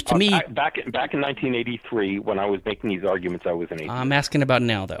it seems to me... Back in 1983, when I was making these arguments, I was an atheist. I'm asking about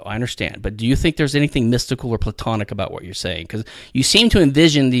now, though. I understand. But do you think there's anything mystical or platonic about what you're saying? Because you seem to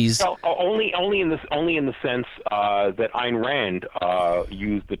envision these... Well, only in the sense that Ayn Rand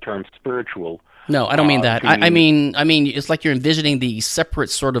used the term spiritual. No, I don't mean that. I mean, it's like you're envisioning the separate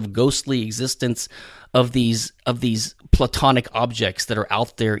sort of ghostly existence of these platonic objects that are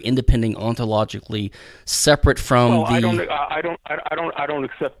out there, independent ontologically, separate from I don't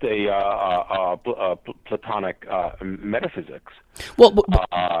accept a platonic metaphysics. Well,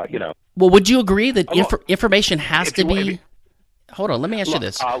 Well, would you agree that information has to be? Hold on, let me ask you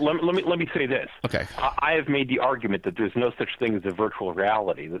this. Let me say this. Okay. I have made the argument that there's no such thing as a virtual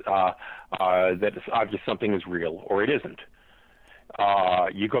reality. That it's either something is real or it isn't.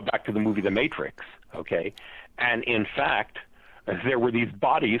 You go back to the movie The Matrix, okay, and in fact, there were these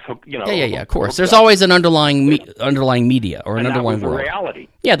bodies, Of course, there's always an underlying media or an underlying world. Reality.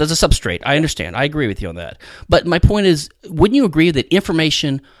 Yeah, there's a substrate. I understand. I agree with you on that. But my point is, wouldn't you agree that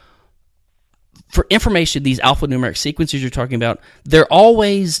for information, these alphanumeric sequences you're talking about, they're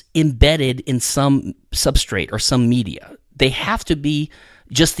always embedded in some substrate or some media. They have to be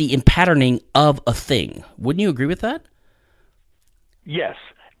just the patterning of a thing. Wouldn't you agree with that? Yes,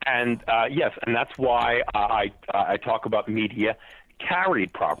 and that's why I talk about media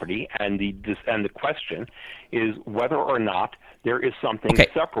carried property, and the question is whether or not there is something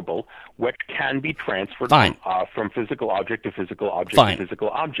separable which can be transferred from physical object to physical object to physical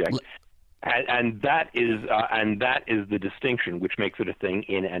object. And that is the distinction which makes it a thing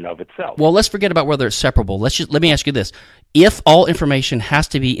in and of itself. Well, let's forget about whether it's separable. Let me ask you this: if all information has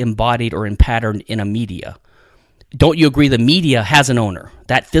to be embodied or patterned in a media, don't you agree the media has an owner?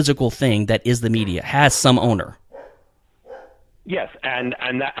 That physical thing that is the media has some owner. Yes, and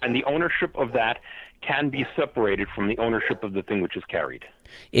the ownership of that can be separated from the ownership of the thing which is carried.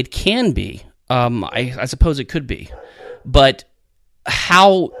 It can be. I suppose it could be, but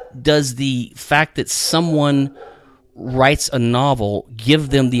how does the fact that someone writes a novel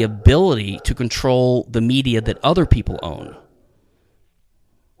give them the ability to control the media that other people own?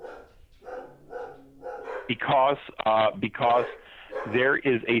 Because there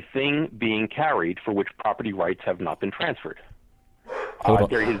is a thing being carried for which property rights have not been transferred.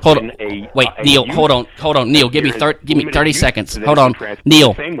 Hold on. Wait, Neil, hold on. Neil, give me 30 seconds. Hold on.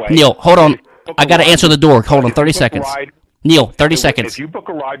 Neil, hold on. I got to answer the door. Hold on, 30 seconds. Neil, 30 seconds. If you book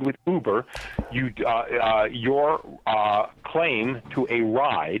a ride with Uber, your claim to a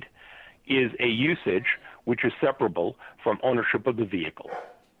ride is a usage which is separable from ownership of the vehicle.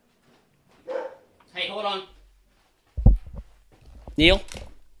 Hey, hold on. Neil,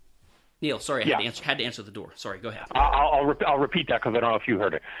 sorry, I had to answer the door. Sorry, go ahead. I'll repeat that because I don't know if you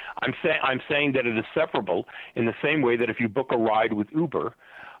heard it. I'm saying that it is separable in the same way that if you book a ride with Uber,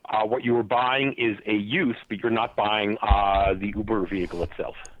 what you are buying is a use, but you're not buying the Uber vehicle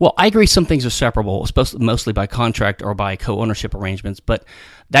itself. Well, I agree some things are separable, mostly by contract or by co-ownership arrangements, but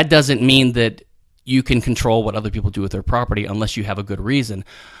that doesn't mean that you can control what other people do with their property unless you have a good reason.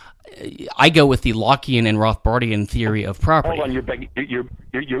 I go with the Lockean and Rothbardian theory of property. Hold on,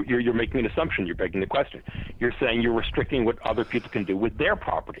 you're making an assumption. You're begging the question. You're saying you're restricting what other people can do with their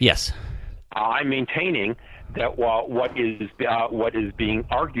property. Yes. I'm maintaining that what is being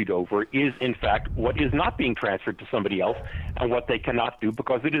argued over is, in fact, what is not being transferred to somebody else and what they cannot do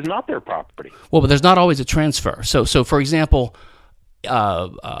because it is not their property. Well, but there's not always a transfer. So for example,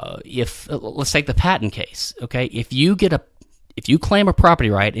 if let's take the patent case, okay? If you claim a property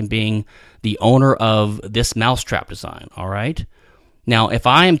right in being the owner of this mousetrap design, all right? Now, if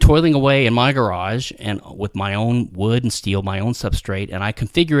I am toiling away in my garage and with my own wood and steel, my own substrate, and I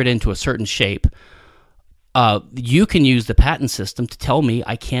configure it into a certain shape, you can use the patent system to tell me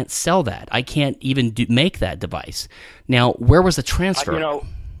I can't sell that. I can't even make that device. Now, where was the transfer?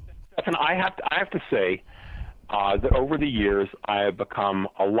 Stephan, I have to say that over the years I have become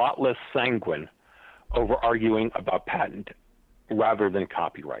a lot less sanguine over arguing about patent rather than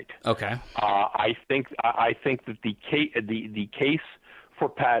copyright. Okay. I think that the case for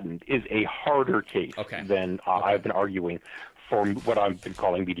patent is a harder case than I've been arguing for what I've been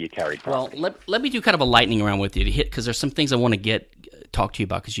calling media carried property. Well, let me do kind of a lightning round with you to hit, because there's some things I want to talk to you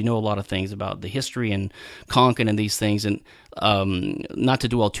about, because you know a lot of things about the history and Konkin and these things, and not to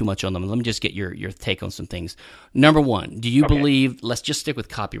dwell too much on them. Let me just get your take on some things. Number one, do you believe, let's just stick with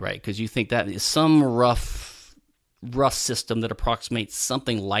copyright, because you think that is some rough system that approximates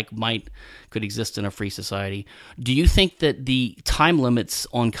something like could exist in a free society. Do you think that the time limits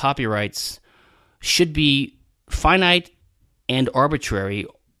on copyrights should be finite and arbitrary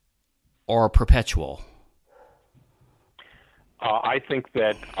or perpetual? I think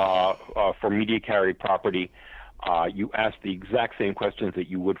that for media carried property, you ask the exact same questions that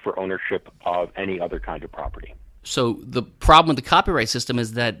you would for ownership of any other kind of property. So the problem with the copyright system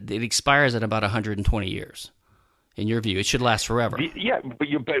is that it expires in about 120 years. In your view, it should last forever.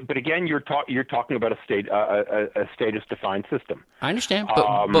 But again, you're talking about a status-defined system. I understand,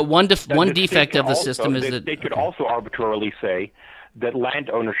 but one defect of the system is that they could also arbitrarily say that land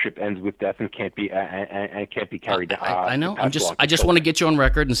ownership ends with death and can't be carried down. I know. I just want to get you on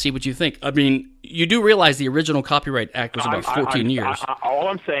record and see what you think. I mean, you do realize the original Copyright Act was about 14 years. All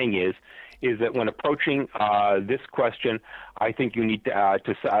I'm saying is that when approaching this question, I think you need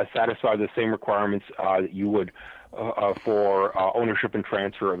to satisfy the same requirements that you would for ownership and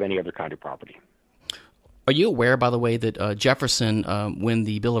transfer of any other kind of property. Are you aware, by the way, that Jefferson, when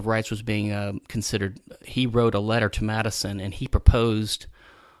the Bill of Rights was being considered, he wrote a letter to Madison and he proposed,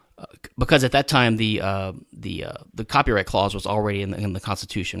 because at that time the copyright clause was already in the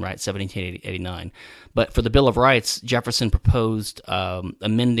Constitution, right, 1789. But for the Bill of Rights, Jefferson proposed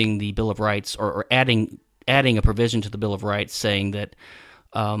amending the Bill of Rights or adding a provision to the Bill of Rights saying that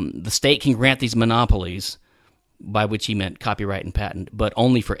the state can grant these monopolies, by which he meant copyright and patent, but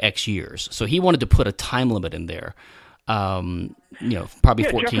only for X years. So he wanted to put a time limit in there, probably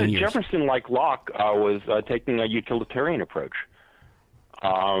 14 years. Jefferson, like Locke, was taking a utilitarian approach.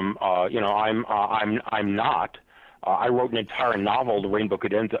 I'm not. I wrote an entire novel, The Rainbow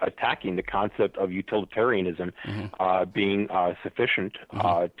Cadenza, attacking the concept of utilitarianism being sufficient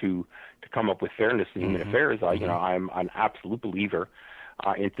to come up with fairness in human affairs. I'm an absolute believer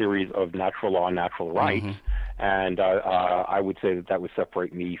in theories of natural law and natural rights, and I would say that would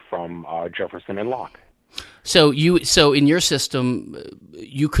separate me from Jefferson and Locke. So in your system,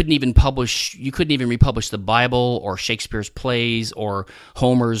 you couldn't even republish the Bible or Shakespeare's plays or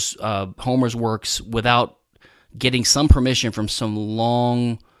Homer's works without getting some permission from some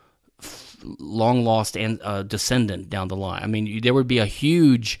long lost descendant down the line. I mean, there would be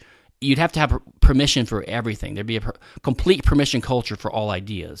you'd have to have permission for everything. There'd be a complete permission culture for all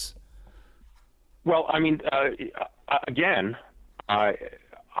ideas. Well, I mean, again, I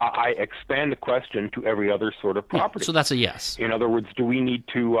expand the question to every other sort of property. So that's a yes. In other words, do we need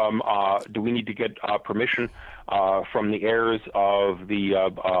to get permission from the heirs of the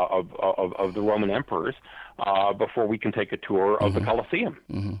Roman emperors before we can take a tour of the Colosseum?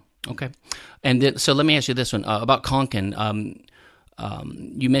 Okay, and then, so let me ask you this one about Konkin.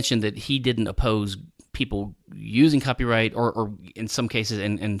 You mentioned that he didn't oppose people using copyright, or in some cases,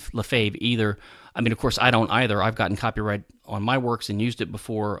 and Lefebvre either. I mean, of course, I don't either. I've gotten copyright on my works and used it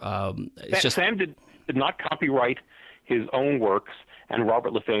before. Sam did not copyright his own works, and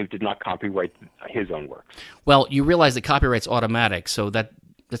Robert Lefebvre did not copyright his own works. Well, you realize that copyright's automatic, so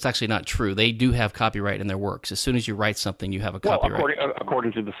that's actually not true. They do have copyright in their works. As soon as you write something, you have a copyright. Well,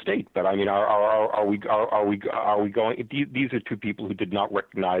 according to the state, but I mean, are we going? These are two people who did not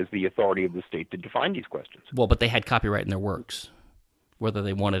recognize the authority of the state to define these questions. Well, but they had copyright in their works, whether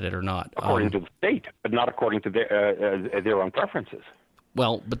they wanted it or not. According to the state, but not according to their own preferences.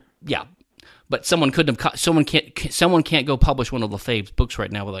 Well, but yeah, but someone can't go publish one of Lefebvre's books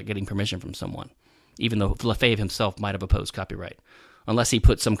right now without getting permission from someone, even though Lefebvre himself might have opposed copyright. Unless he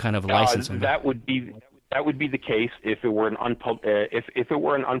put some kind of license on that. That would be the case if it were an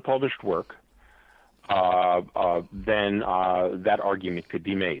unpublished work. Then that argument could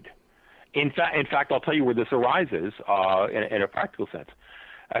be made. In fact, I'll tell you where this arises in a practical sense.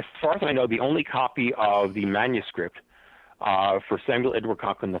 As far as I know, the only copy of the manuscript for Samuel Edward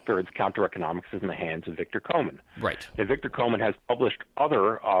Konkin III's Counter-Economics is in the hands of Victor Coman. Right. And Victor Coman has published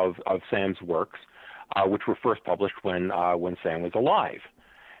other of Sam's works, which were first published when Sam was alive,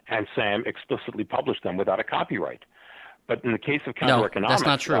 and Sam explicitly published them without a copyright. But in the case of Counter-Economics, that's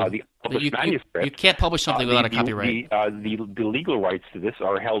not true. The published manuscript, you can't publish something without a copyright. The legal rights to this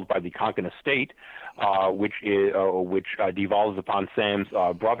are held by the Konkin estate, which devolves upon Sam's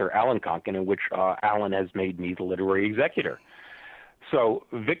brother, Alan Konkin, in which Alan has made me the literary executor. So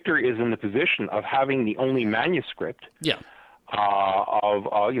Victor is in the position of having the only manuscript. Yeah.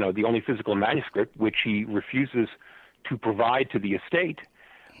 The only physical manuscript, which he refuses to provide to the estate,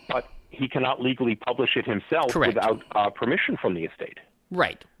 but he cannot legally publish it himself without permission from the estate.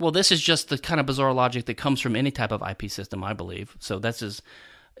 Right. Well, this is just the kind of bizarre logic that comes from any type of IP system, I believe. So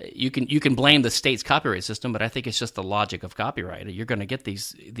you can blame the state's copyright system, but I think it's just the logic of copyright. You're going to get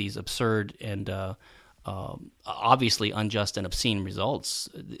these absurd and obviously unjust and obscene results.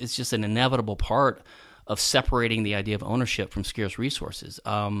 It's just an inevitable part of separating the idea of ownership from scarce resources.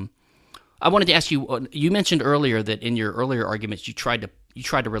 I wanted to ask you. You mentioned earlier that in your earlier arguments you tried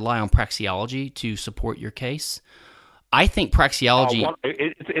to rely on praxeology to support your case. I think praxeology.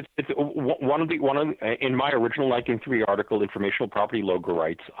 In my original 1903 article, Informational Property Logo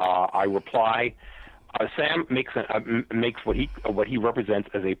Rights, I reply. Sam makes what he represents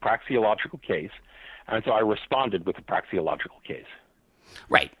as a praxeological case, and so I responded with a praxeological case.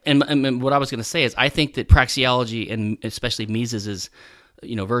 Right, and what I was going to say is I think that praxeology, and especially Mises's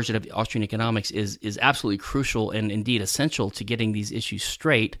version of Austrian economics, is absolutely crucial and indeed essential to getting these issues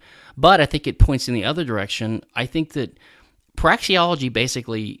straight. But I think it points in the other direction. I think that praxeology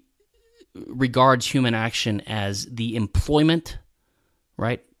basically regards human action as the employment,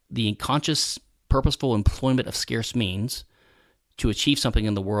 right? The conscious, purposeful employment of scarce means to achieve something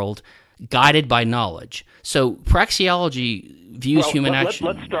in the world, guided by knowledge. So praxeology views human action.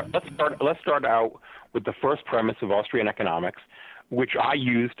 Let's start out with the first premise of Austrian economics, which I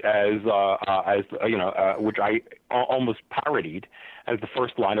used which I almost parodied as the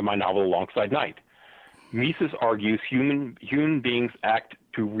first line of my novel Alongside Night. Mises argues human beings act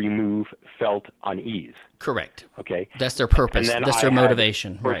to remove felt unease. Correct. Okay. That's their purpose. That's their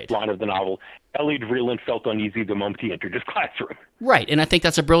motivation. First line of the novel. Elliot Vreeland felt uneasy the moment he entered his classroom. Right, and I think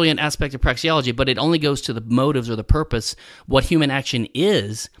that's a brilliant aspect of praxeology, but it only goes to the motives or the purpose. What human action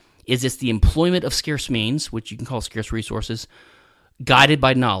is it's the employment of scarce means, which you can call scarce resources, guided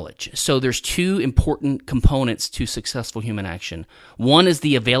by knowledge. So there's two important components to successful human action. One is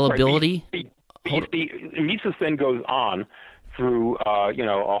the availability. Right. Mises then goes on through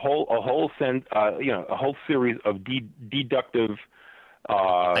a whole series of deductive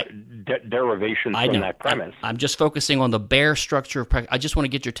derivations from that premise. I'm just focusing on the bare structure of practice. I just want to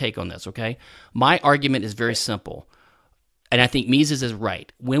get your take on this, okay? My argument is very simple, and I think Mises is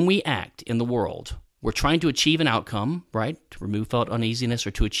right. When we act in the world, we're trying to achieve an outcome, right? To remove felt uneasiness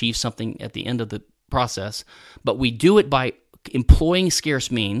or to achieve something at the end of the process, but we do it by employing scarce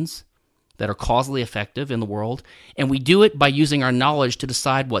means that are causally effective in the world, and we do it by using our knowledge to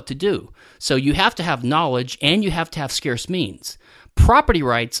decide what to do. So you have to have knowledge and you have to have scarce means. Property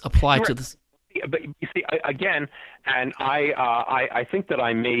rights apply to this. But you see, again, and I think that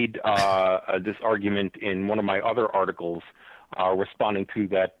I made this argument in one of my other articles responding to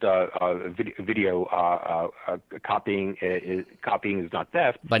that video copying is not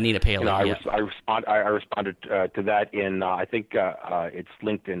theft by Nina Paley. I responded to that in I think it's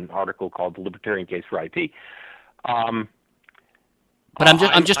linked in an article called "The Libertarian Case for IP." But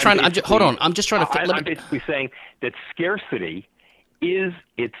I'm just trying to hold on. I'm just trying to. I'm basically saying that scarcity is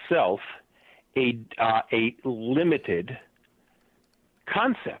itself a limited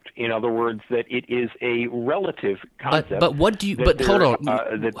concept. In other words, that it is a relative concept. But what do you? But hold on.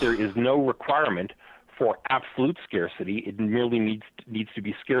 That there is no requirement for absolute scarcity. It merely needs to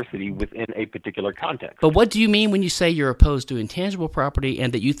be scarcity within a particular context. But what do you mean when you say you're opposed to intangible property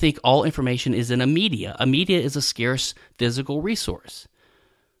and that you think all information is in a media? A media is a scarce physical resource.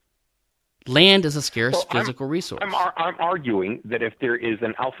 Land is a scarce physical resource. I'm arguing that if there is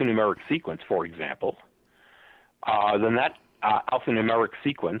an alphanumeric sequence, for example, then that alphanumeric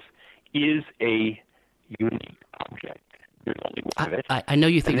sequence is a unique object. There's only one of it. I know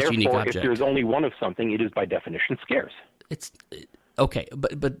you think it's a unique object. If there's only one of something, it is by definition scarce. It's okay,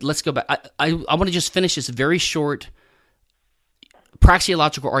 but let's go back. I want to just finish this very short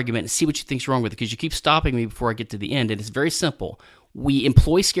praxeological argument and see what you think's wrong with it, because you keep stopping me before I get to the end. And it's very simple. We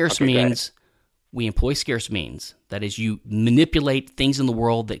employ scarce means. We employ scarce means. That is, you manipulate things in the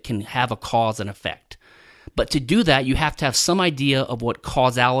world that can have a cause and effect. But to do that, you have to have some idea of what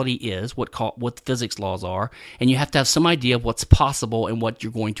causality is, what physics laws are, and you have to have some idea of what's possible and what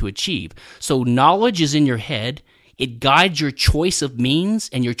you're going to achieve. So knowledge is in your head. It guides your choice of means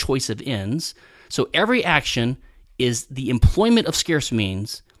and your choice of ends. So every action is the employment of scarce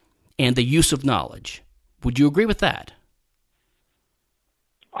means and the use of knowledge. Would you agree with that?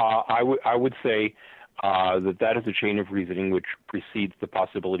 I would say that is a chain of reasoning which precedes the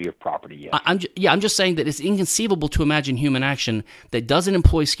possibility of property. Yes. I'm just saying that it's inconceivable to imagine human action that doesn't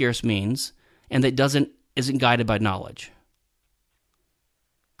employ scarce means and that isn't guided by knowledge.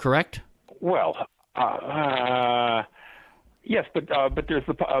 Correct? Well, yes, but there's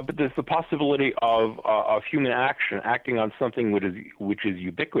the possibility of human action acting on something which is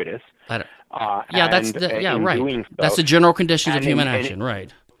ubiquitous. Right. That's the general conditions of human action,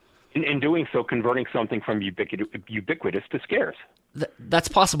 right? In doing so, converting something from ubiquitous to scarce. That's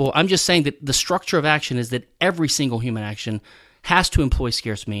possible. I'm just saying that the structure of action is that every single human action has to employ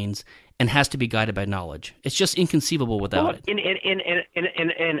scarce means and has to be guided by knowledge. It's just inconceivable without it. In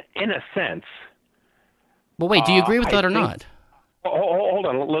a sense. Well, wait. Do you agree with that or not? Hold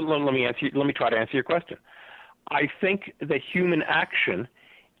on. Let me answer. Let me try to answer your question. I think that human action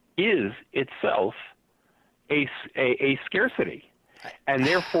is itself a scarcity, and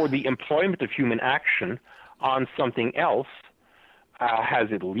therefore the employment of human action on something else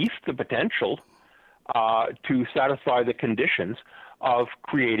has at least the potential to satisfy the conditions of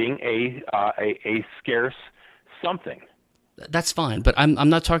creating a scarce something. That's fine, but I'm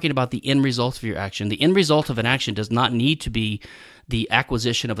not talking about the end result of your action. The end result of an action does not need to be the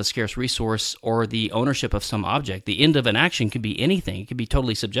acquisition of a scarce resource or the ownership of some object. The end of an action can be anything. It can be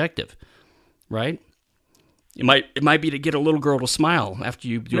totally subjective, right? It might be to get a little girl to smile after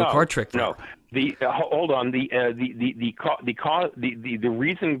you do a card trick. No, hold on. The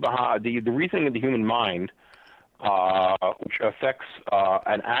reason behind the reasoning of the human mind, which affects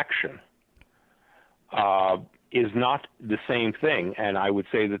an action, is not the same thing, and I would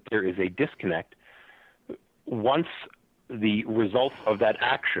say that there is a disconnect. Once the results of that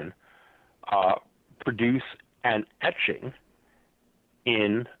action produce an etching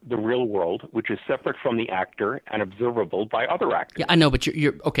in the real world, which is separate from the actor and observable by other actors. Yeah, I know, but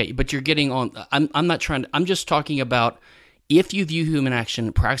you're okay. But you're getting on. I'm not trying. I'm just talking about if you view human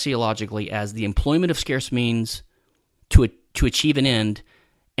action praxeologically as the employment of scarce means to achieve an end,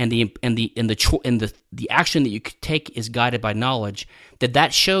 and the action that you could take is guided by knowledge,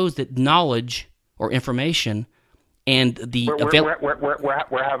 that shows that knowledge or information and the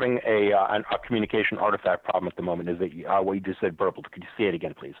we're having a communication artifact problem at the moment. Is that what you just said verbal? Could you say it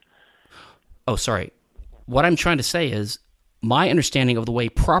again, please? Oh, sorry. What I'm trying to say is my understanding of the way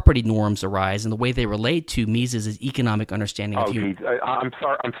property norms arise and the way they relate to Mises' economic understanding of human. I'm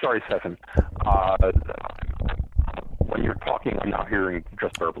sorry, Stefan. When you're talking, I'm not hearing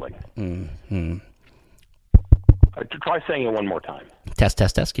just verbally. Mm-hmm. Try saying it one more time.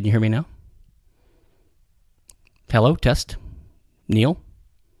 Test. Can you hear me now? Hello, test. Neil?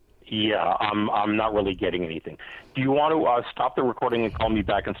 Yeah, I'm not really getting anything. Do you want to stop the recording and call me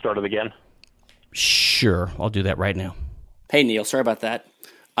back and start it again? Sure, I'll do that right now. Hey, Neil, sorry about that.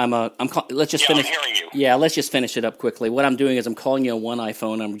 Let's just finish. I'm hearing you. Yeah, let's just finish it up quickly. What I'm doing is I'm calling you on one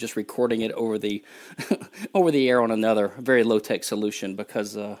iPhone. I'm just recording it over the over the air on another. A very low tech solution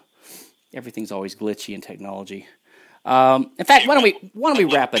because everything's always glitchy in technology. In fact, why don't we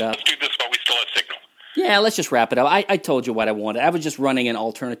wrap it up? Let's do this while we still have signal. Yeah, let's just wrap it up. I told you what I wanted. I was just running an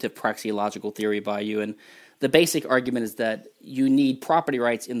alternative praxeological theory by you, and the basic argument is that you need property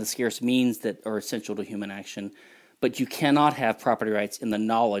rights in the scarce means that are essential to human action, but you cannot have property rights in the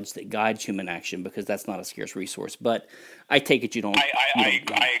knowledge that guides human action because that's not a scarce resource. But I take it you don't. I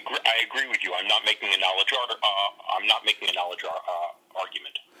agree with you. I'm not making a knowledge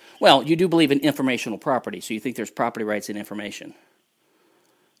argument. Well, you do believe in informational property, so you think there's property rights in information.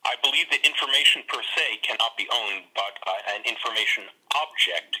 I believe that information per se cannot be owned, but an information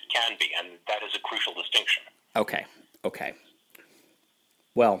object can be, and that is a crucial distinction. Okay.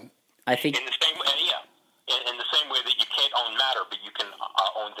 Well, I think in the same way that you can't own matter, but you can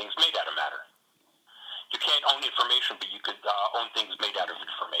own things made out of matter. You can't own information, but you could own things made out of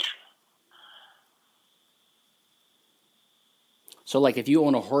information. So, like, if you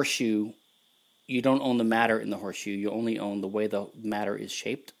own a horseshoe, you don't own the matter in the horseshoe. You only own the way the matter is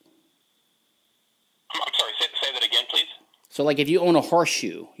shaped. I'm sorry, say that again, please. So, like, if you own a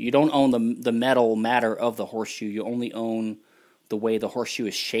horseshoe, you don't own the metal matter of the horseshoe. You only own the way the horseshoe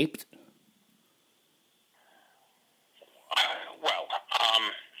is shaped. Well,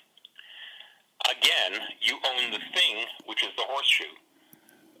 again, you own the thing, which is the horseshoe.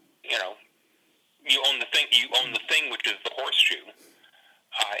 You know, you own the thing. You own the thing, which is the horseshoe.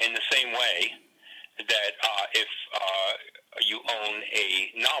 In the same way that if you own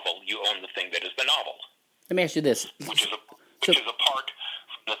a novel, you own the thing that is the novel. Let me ask you this: which is apart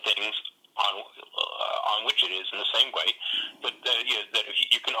from the things on which it is. In the same way that if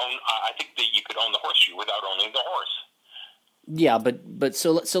you can own, I think that you could own the horseshoe without owning the horse. Yeah, but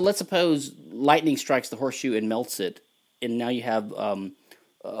so let's suppose lightning strikes the horseshoe and melts it, and now you have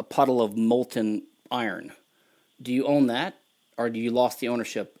a puddle of molten iron. Do you own that, or do you lost the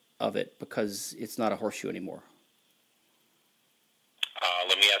ownership of it because it's not a horseshoe anymore?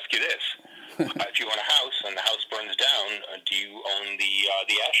 Let me ask you this: if you own a house and the house burns down, do you own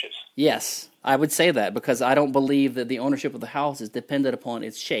the ashes? Yes, I would say that because I don't believe that the ownership of the house is dependent upon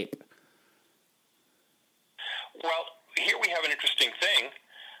its shape. Well, here we have an interesting thing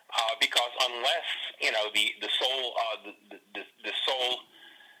because unless the sole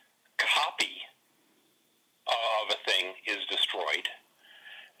copy of a thing is destroyed,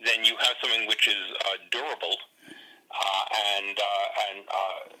 then you have something which is durable and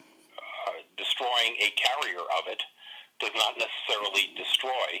destroying a carrier of it does not necessarily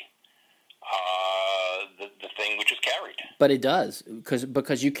destroy the thing which is carried. But it does,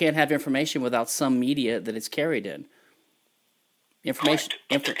 because you can't have information without some media that it's carried in. Information.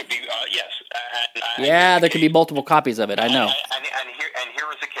 But there could be yes. There could be multiple copies of it. I know. And here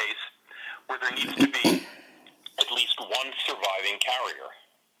is a case where there needs to be at least one surviving carrier.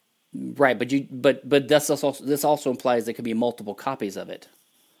 Right, but this also implies there could be multiple copies of it.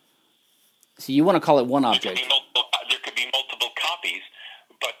 So you want to call it one object. There could be multiple copies,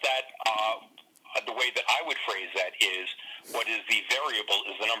 but that the way that I would phrase that is, what is the variable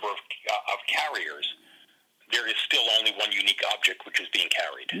is the number of carriers. There is still only one unique object which is being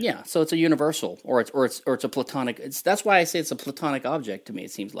carried. Yeah, so it's a universal, or it's a platonic. That's why I say it's a platonic object to me.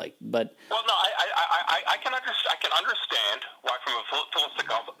 It seems like, but well, no, I can understand why, from a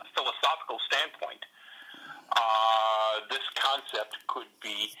philosophical standpoint, this concept could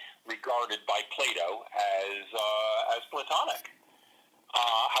be regarded by Plato as platonic.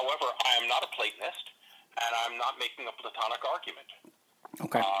 However, I am not a Platonist, and I'm not making a platonic argument.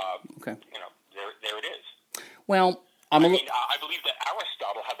 Okay. Okay. There it is. Well, I believe that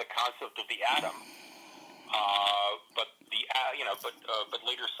Aristotle had the concept of the atom, but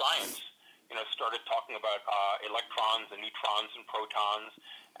later science, started talking about electrons and neutrons and protons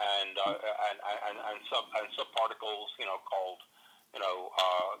and subparticles, called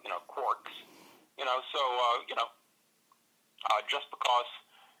quarks. Just because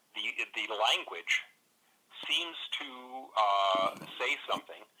the language seems to say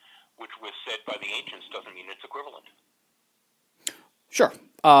something which was said by the ancients doesn't mean it's equivalent. Sure.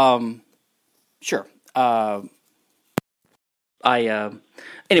 Sure.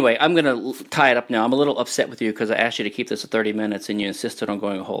 Anyway, I'm going to tie it up now. I'm a little upset with you because I asked you to keep this at 30 minutes and you insisted on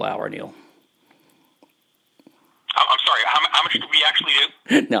going a whole hour, Neil. I'm sorry, how much did we actually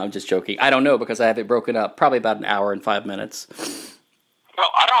do? No, I'm just joking. I don't know because I have it broken up. Probably about an hour and 5 minutes.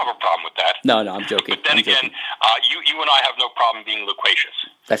 Well, I don't have a problem with that. No, I'm joking. But then you and I have no problem being loquacious.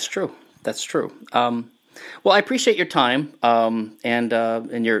 That's true. That's true. Well, I appreciate your time and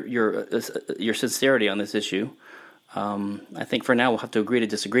your sincerity on this issue. I think for now we'll have to agree to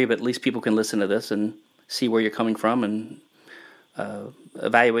disagree, but at least people can listen to this and see where you're coming from and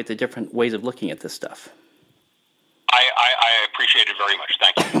evaluate the different ways of looking at this stuff. I appreciate it very much.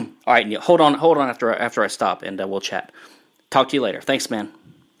 Thank you. All right, Neil. Hold on after I stop, and we'll chat. Talk to you later. Thanks, man.